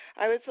 I mean,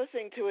 I was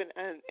listening to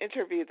an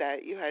interview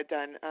that you had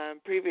done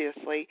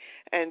previously,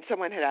 and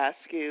someone had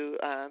asked you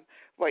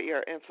what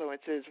your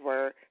influences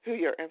were, who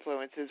your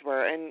influences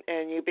were,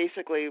 and you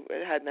basically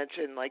had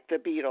mentioned like the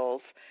Beatles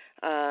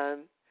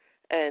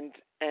and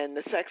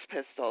the Sex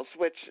Pistols,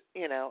 which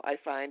I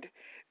find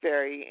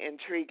very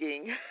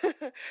intriguing.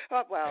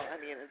 Well, I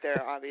mean, there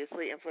are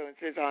obviously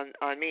influences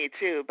on me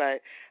too,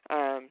 but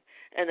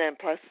and then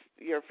plus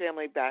your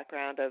family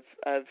background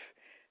of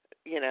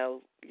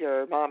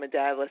your mom and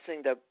dad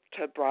listening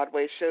to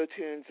Broadway show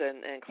tunes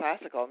and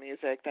classical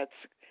music. That's,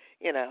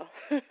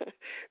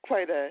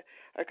 quite a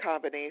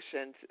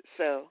combination.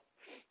 So,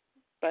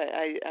 but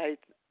I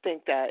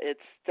think that it's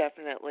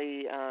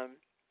definitely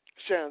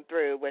shown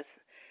through with,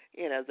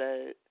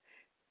 the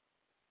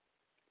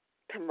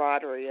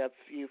camaraderie of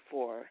you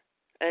four.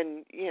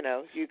 And,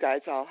 you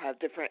guys all have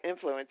different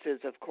influences,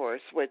 of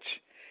course, which,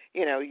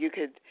 you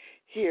could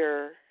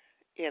hear,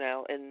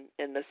 in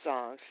the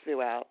songs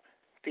throughout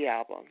the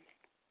album.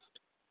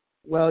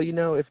 Well,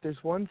 if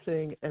there's one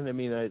thing, and I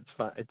mean,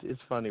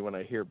 it's funny when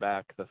I hear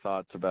back the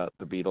thoughts about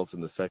the Beatles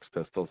and the Sex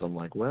Pistols, I'm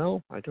like,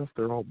 well, I guess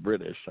they're all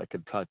British. I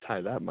could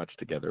tie that much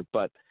together.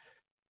 But,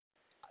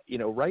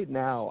 right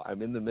now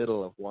I'm in the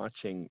middle of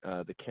watching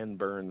the Ken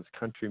Burns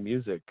country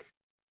music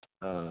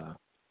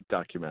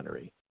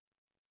documentary.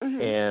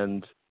 Mm-hmm.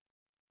 And,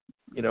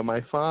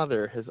 my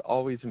father has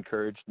always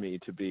encouraged me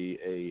to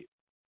be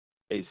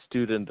a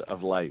student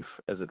of life,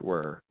 as it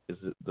were, is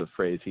the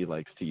phrase he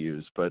likes to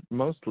use, but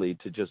mostly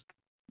to just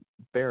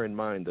bear in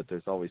mind that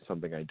there's always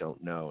something I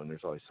don't know and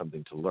there's always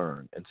something to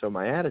learn. And so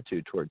my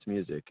attitude towards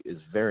music is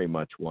very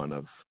much one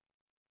of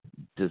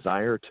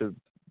desire to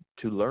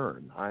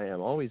learn. I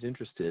am always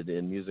interested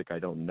in music I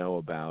don't know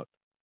about.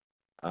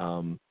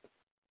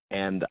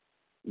 And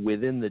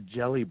within the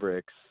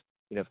Jellybricks,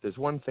 if there's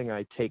one thing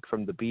I take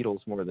from the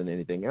Beatles more than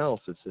anything else,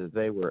 it's that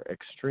they were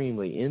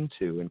extremely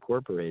into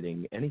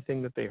incorporating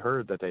anything that they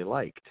heard that they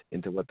liked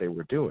into what they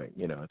were doing.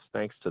 It's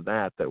thanks to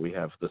that we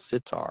have the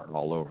sitar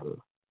all over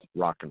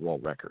rock and roll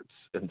records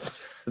and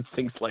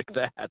things like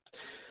that.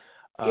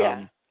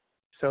 Yeah.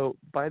 So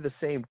by the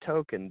same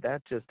token,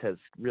 that just has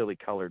really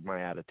colored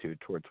my attitude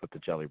towards what the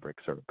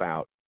Jellybricks are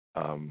about.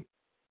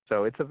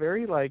 So it's a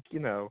very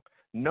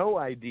no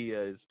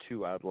idea is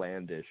too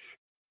outlandish,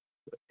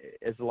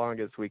 as long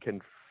as we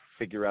can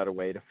figure out a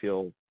way to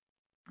feel,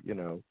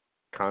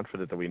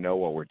 confident that we know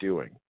what we're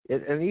doing.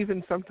 And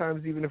even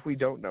sometimes, even if we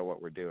don't know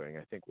what we're doing,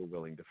 I think we're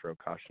willing to throw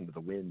caution to the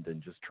wind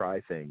and just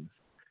try things.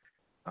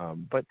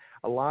 But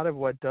a lot of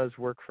what does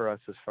work for us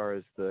as far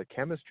as the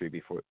chemistry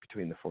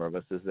between the four of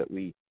us is that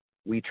we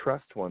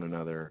trust one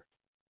another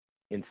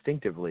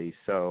instinctively.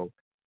 So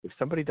if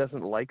somebody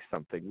doesn't like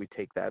something, we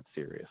take that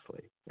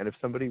seriously. And if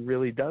somebody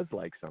really does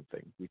like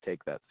something, we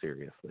take that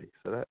seriously.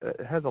 So that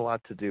it has a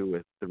lot to do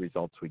with the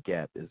results we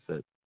get, is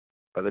that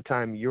by the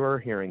time you're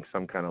hearing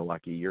Some Kind of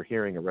Lucky, you're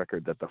hearing a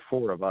record that the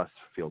four of us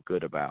feel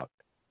good about.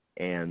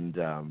 And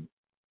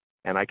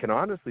I can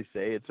honestly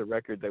say it's a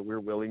record that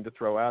we're willing to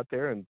throw out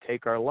there and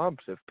take our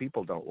lumps if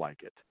people don't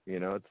like it.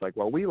 It's like,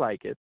 well, we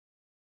like it.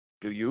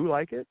 Do you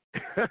like it?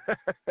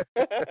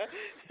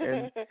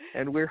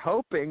 and we're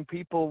hoping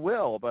people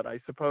will, but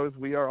I suppose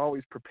we are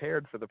always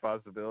prepared for the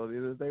possibility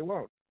that they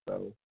won't.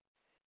 So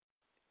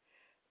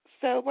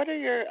what are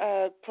your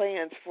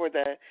plans for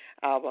the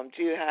album?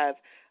 Do you have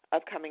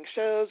upcoming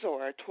shows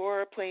or a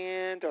tour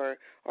planned or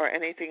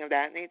anything of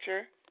that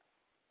nature?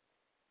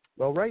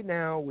 Well, right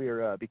now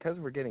we're because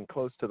we're getting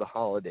close to the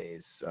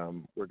holidays,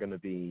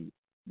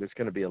 there's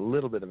going to be a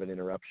little bit of an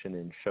interruption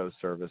in show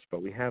service,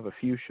 but we have a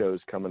few shows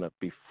coming up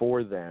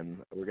before then.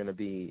 We're going to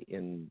be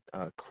in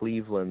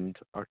Cleveland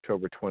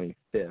October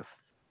 25th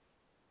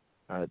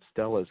at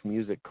Stella's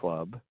Music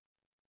Club,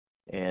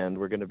 and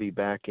we're going to be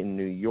back in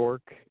New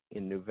York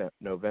in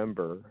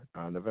November.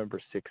 November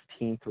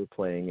 16th, we're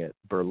playing at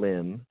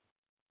Berlin,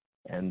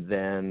 and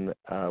then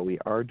we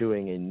are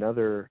doing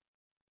another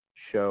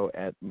show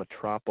at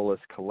Metropolis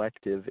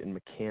Collective in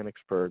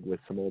Mechanicsburg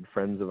with some old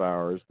friends of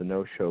ours, the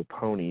No Show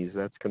Ponies.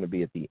 That's going to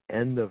be at the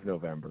end of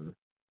November.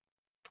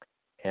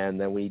 And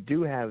then we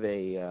do have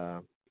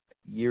a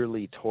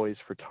yearly Toys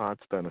for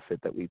Tots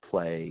benefit that we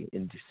play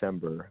in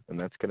December, and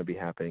that's going to be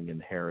happening in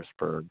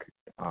Harrisburg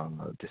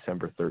on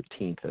December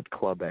 13th at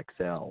Club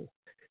XL.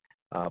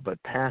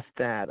 But past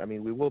that,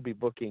 we will be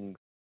booking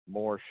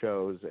more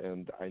shows,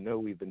 and I know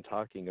we've been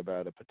talking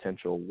about a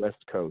potential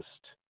West Coast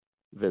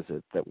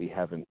visit that we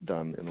haven't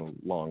done in a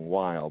long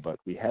while, but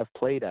we have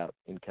played out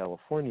in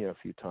California a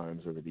few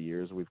times over the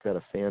years. We've got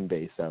a fan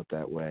base out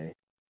that way.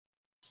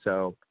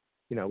 So,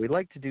 we'd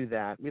like to do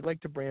that. We'd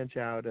like to branch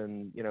out,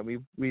 and,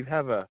 we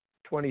have a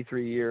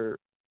 23-year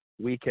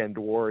weekend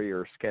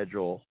warrior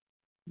schedule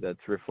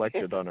that's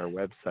reflected on our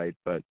website,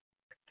 but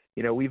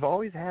we've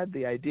always had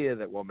the idea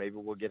that, well, maybe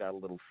we'll get out a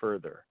little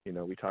further.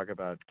 We talk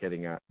about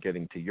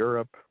getting to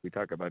Europe. We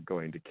talk about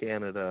going to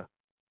Canada.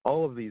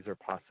 All of these are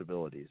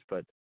possibilities.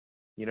 But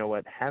you know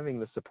what? Having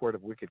the support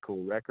of Wicked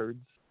Cool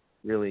Records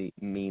really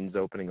means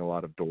opening a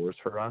lot of doors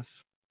for us.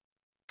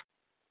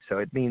 So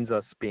it means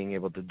us being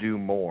able to do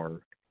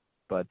more.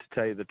 But to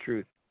tell you the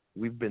truth,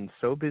 we've been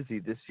so busy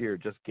this year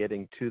just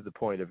getting to the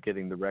point of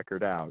getting the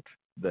record out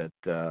that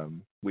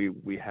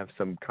we have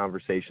some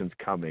conversations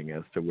coming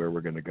as to where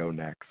we're going to go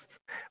next.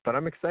 But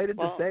I'm excited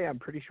to say I'm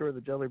pretty sure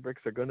the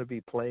Jellybricks are going to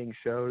be playing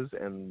shows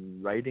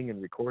and writing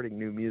and recording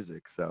new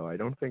music. So I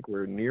don't think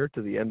we're near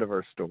to the end of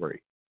our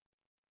story.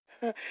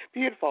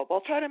 Beautiful.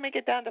 We'll try to make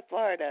it down to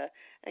Florida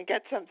and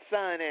get some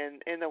sun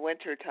in the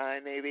winter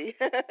time, maybe.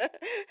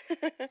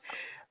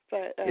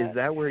 But is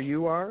that where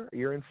you are?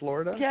 You're in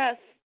Florida?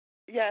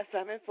 Yes,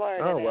 I'm in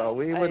Florida. Oh, well,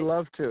 we would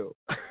love to.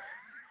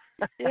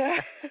 Yeah,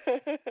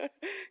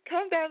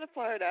 come down to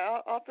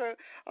Florida.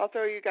 I'll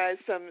throw you guys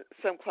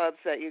some clubs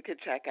that you could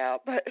check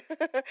out. But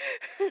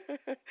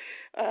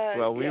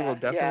well, we will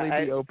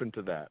definitely be open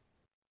to that.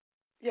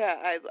 Yeah,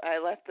 I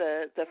left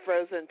the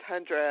frozen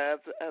tundra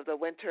of the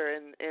winter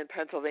in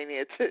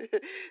Pennsylvania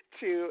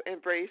to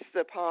embrace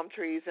the palm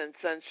trees and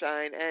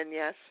sunshine, and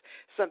yes,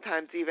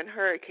 sometimes even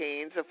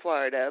hurricanes of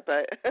Florida.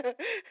 But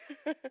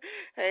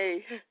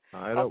hey,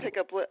 I'll take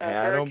a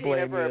hurricane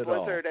over a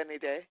blizzard any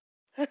day.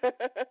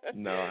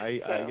 No, I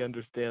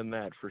understand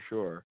that for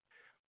sure.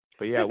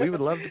 But yeah, we would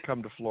love to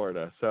come to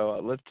Florida. So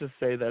let's just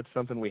say that's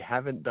something we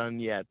haven't done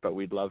yet, but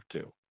we'd love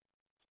to.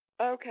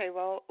 Okay,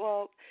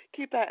 well,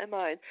 keep that in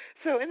mind.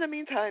 So in the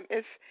meantime,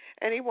 if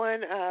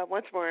anyone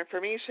wants more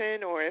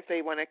information or if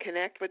they want to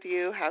connect with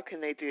you, how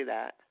can they do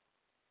that?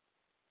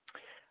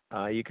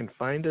 You can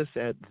find us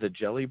at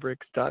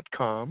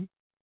thejellybricks.com.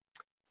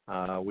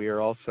 We are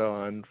also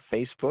on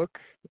Facebook,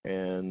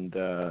 and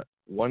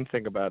one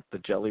thing about the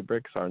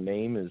Jellybricks, our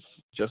name is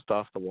just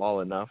off the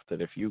wall enough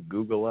that if you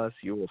Google us,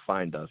 you will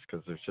find us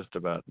because there's just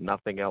about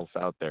nothing else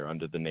out there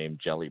under the name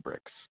Jellybricks.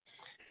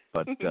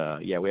 But,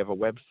 yeah, we have a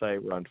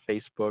website. We're on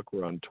Facebook.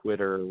 We're on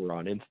Twitter. We're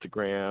on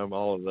Instagram,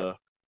 all of the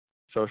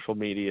social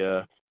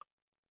media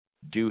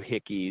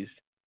doohickeys.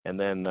 And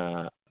then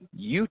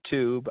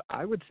YouTube,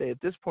 I would say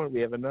at this point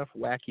we have enough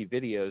wacky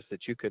videos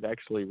that you could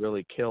actually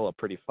really kill a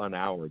pretty fun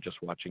hour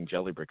just watching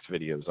Jellybricks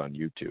videos on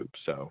YouTube.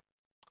 So,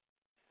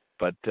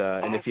 but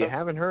and if you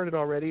haven't heard it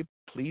already,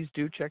 please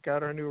do check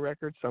out our new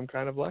record, Some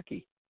Kind of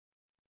Lucky.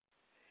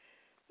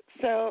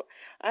 So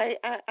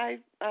I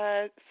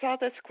saw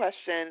this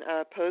question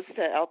posed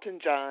to Elton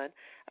John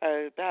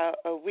about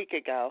a week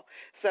ago.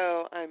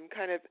 So I'm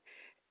kind of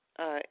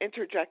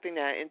interjecting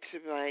that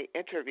into my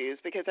interviews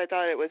because I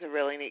thought it was a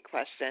really neat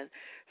question.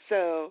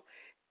 So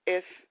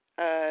if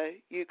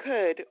you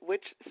could,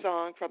 which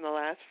song from the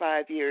last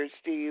 5 years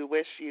do you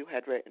wish you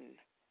had written?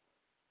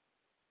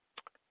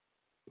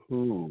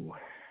 Ooh.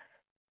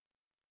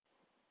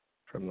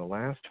 From the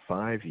last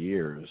 5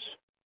 years,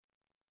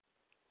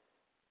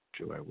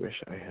 do I wish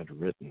I had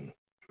written?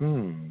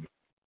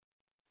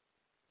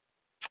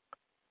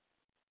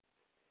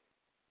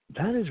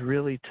 That is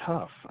really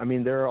tough. I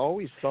mean, there are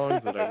always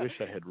songs that I wish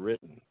I had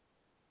written,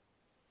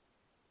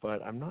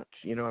 but I'm not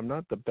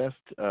the best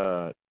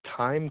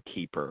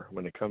timekeeper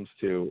when it comes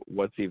to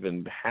what's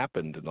even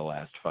happened in the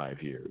last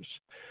 5 years.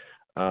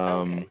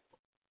 Okay.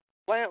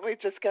 Why don't we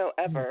just go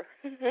ever?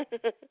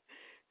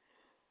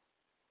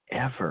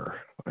 Ever.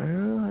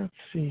 Well, let's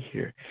see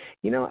here.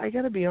 I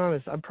got to be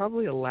honest. I'm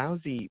probably a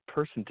lousy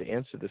person to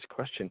answer this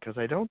question because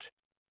I don't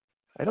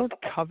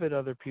covet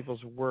other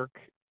people's work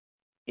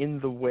in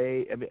the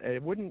way. I mean, I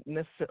wouldn't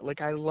necessarily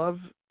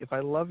if I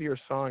love your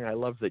song, I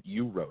love that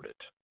you wrote it,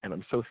 and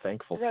I'm so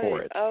thankful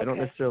for it. Okay. I don't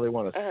necessarily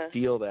want to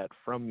steal that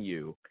from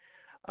you.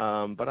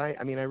 But I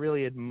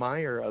really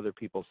admire other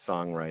people's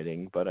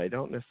songwriting, but I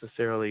don't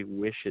necessarily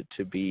wish it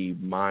to be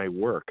my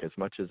work as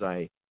much as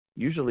I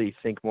usually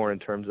think more in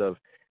terms of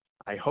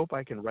I hope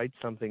I can write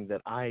something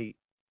that I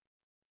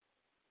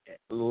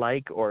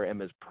like or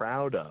am as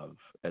proud of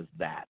as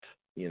that,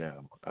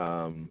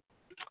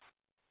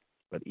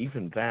 But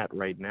even that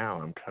right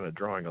now, I'm kind of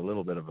drawing a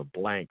little bit of a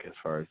blank as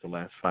far as the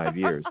last 5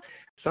 years.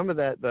 Some of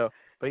that, though,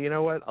 but you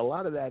know what? A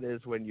lot of that is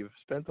when you've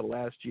spent the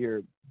last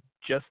year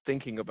just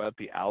thinking about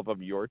the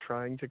album you're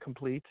trying to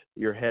complete,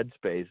 your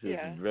headspace is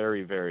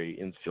very, very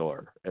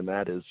insular. And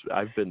that is,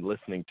 I've been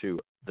listening to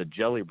the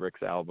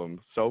Jellybricks album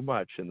so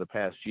much in the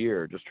past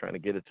year, just trying to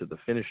get it to the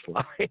finish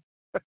line.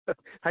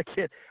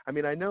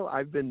 I know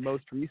I've been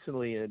most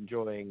recently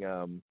enjoying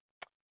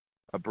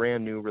a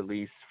brand new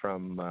release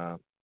from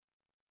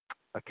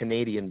a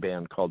Canadian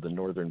band called the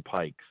Northern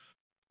PIkes,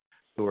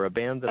 who are a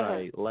band that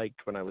I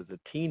liked when I was a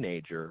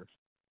teenager.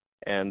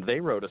 And they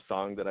wrote a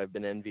song that I've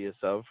been envious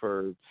of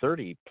for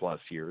 30 plus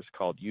years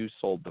called You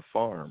Sold the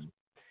Farm.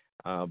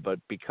 But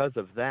because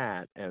of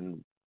that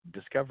and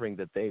discovering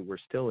that they were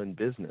still in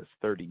business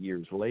 30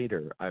 years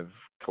later, I've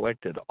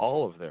collected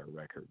all of their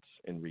records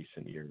in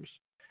recent years.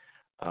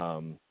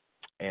 And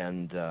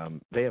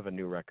they have a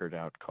new record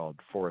out called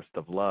Forest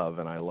of Love,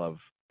 and I love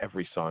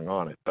every song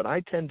on it. But I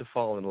tend to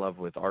fall in love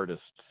with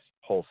artists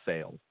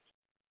wholesale.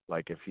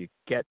 Like, if you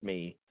get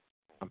me,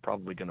 I'm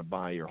probably going to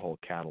buy your whole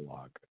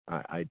catalog.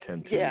 I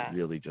tend to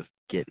really just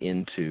get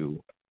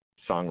into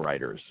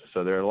songwriters.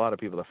 So there are a lot of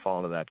people that fall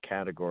into that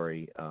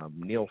category.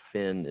 Neil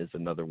Finn is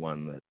another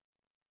one that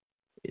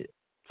it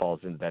falls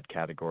into that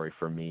category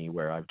for me,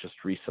 where I've just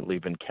recently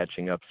been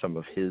catching up some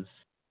of his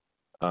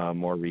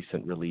more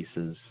recent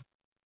releases.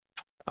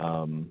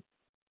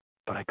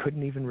 But I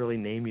couldn't even really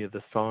name you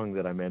the song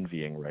that I'm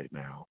envying right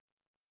now.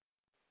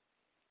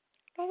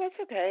 Oh, that's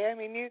okay. I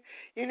mean,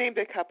 you named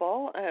a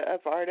couple of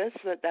artists,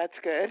 but that's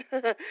good.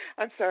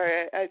 I'm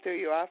sorry I threw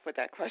you off with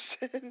that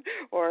question,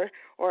 or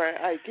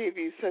I gave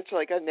you such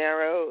like a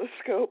narrow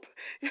scope,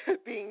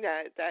 being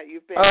that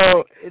you've been.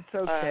 Oh, it's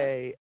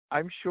okay.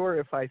 I'm sure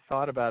if I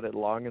thought about it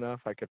long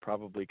enough, I could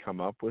probably come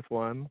up with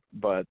one.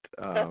 But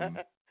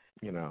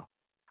you know,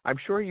 I'm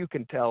sure you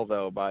can tell,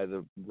 though, by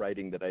the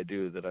writing that I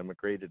do, that I'm a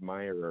great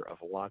admirer of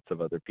lots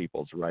of other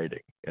people's writing.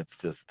 It's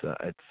just,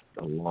 it's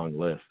a long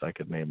list. I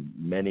could name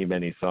many,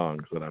 many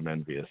songs that I'm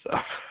envious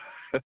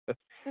of.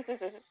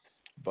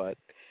 But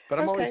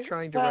I'm always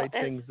trying to write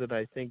things that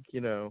I think,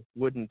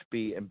 wouldn't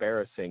be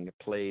embarrassing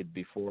played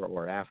before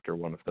or after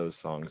one of those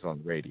songs on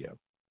the radio.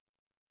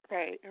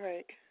 Right.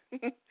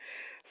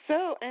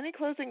 So, any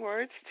closing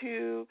words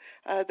to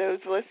those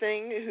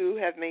listening who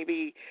have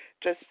maybe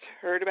just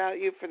heard about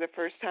you for the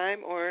first time,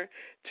 or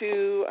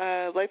to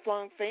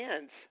lifelong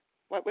fans?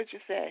 What would you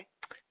say?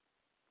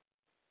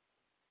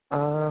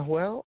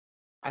 Well,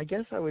 I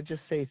guess I would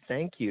just say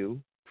thank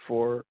you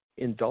for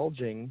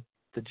indulging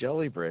the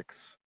Jellybricks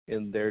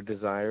in their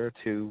desire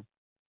to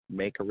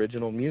make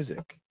original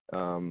music,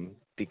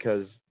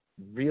 because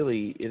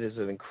really it is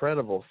an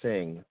incredible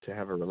thing to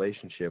have a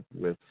relationship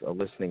with a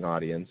listening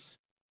audience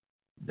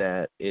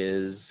that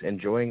is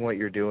enjoying what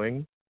you're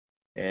doing.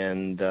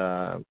 And,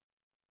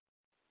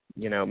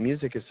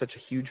 music is such a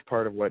huge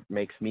part of what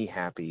makes me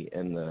happy,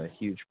 and a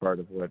huge part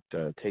of what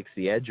takes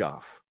the edge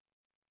off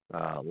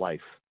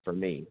life for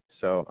me.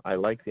 So I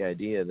like the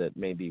idea that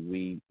maybe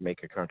we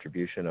make a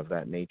contribution of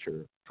that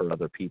nature for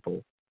other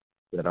people,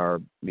 that our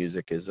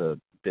music is a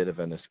bit of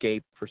an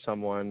escape for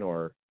someone,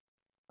 or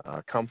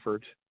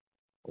comfort,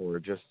 or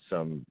just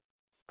some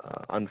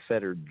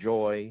unfettered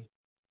joy,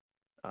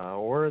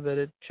 or that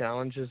it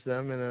challenges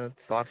them in a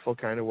thoughtful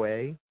kind of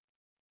way.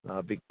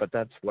 But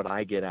that's what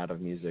I get out of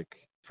music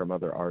from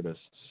other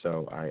artists.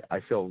 So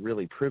I feel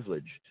really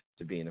privileged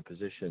to be in a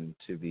position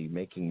to be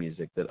making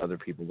music that other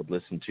people would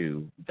listen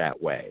to that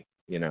way.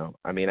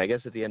 I mean, I guess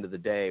at the end of the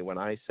day, when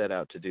I set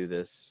out to do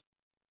this,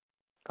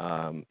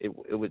 it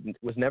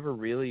was never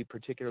really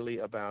particularly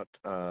about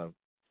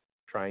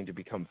trying to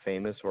become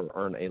famous or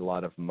earn a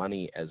lot of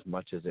money, as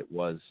much as it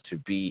was to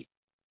be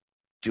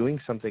doing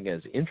something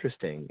as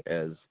interesting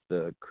as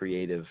the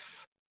creative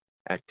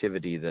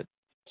activity that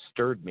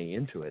stirred me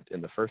into it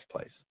in the first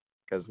place.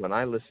 Because when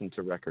I listened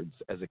to records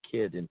as a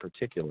kid in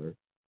particular,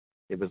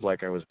 it was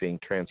like I was being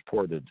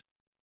transported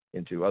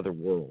into other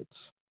worlds.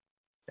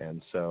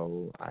 And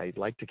so I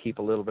like to keep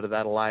a little bit of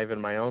that alive in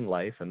my own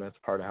life, and that's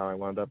part of how I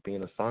wound up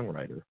being a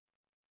songwriter.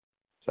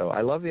 So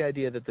I love the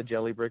idea that the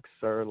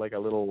Jellybricks are like a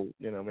little,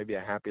 maybe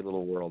a happy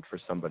little world for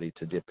somebody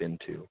to dip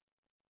into.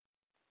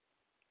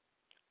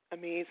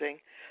 Amazing.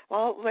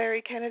 Well,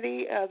 Larry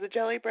Kennedy, the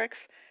Jellybricks,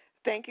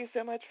 thank you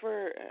so much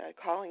for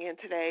calling in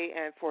today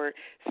and for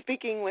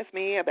speaking with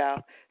me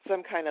about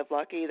Some Kind of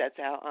Lucky that's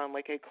out on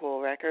Wicked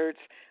Cool Records.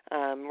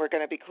 We're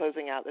going to be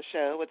closing out the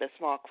show with a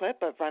small clip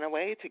of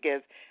Runaway to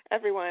give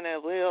everyone a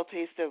little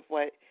taste of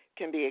what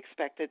can be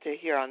expected to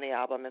hear on the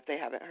album if they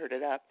haven't heard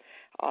it up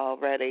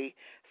already.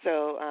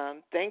 So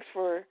thanks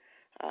for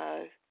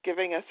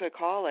giving us a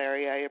call,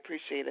 Larry. I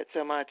appreciate it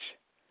so much.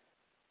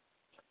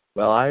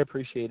 Well, I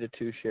appreciate it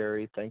too,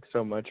 Sherry. Thanks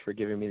so much for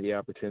giving me the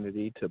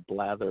opportunity to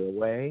blather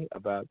away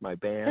about my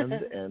band,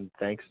 and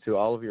thanks to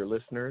all of your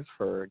listeners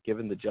for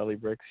giving the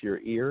Jellybricks your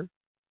ear,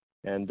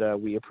 and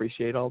we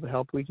appreciate all the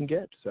help we can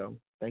get, so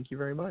thank you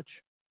very much.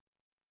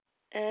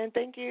 And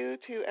thank you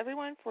to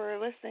everyone for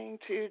listening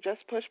to Just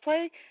Push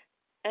Play,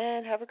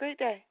 and have a great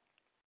day.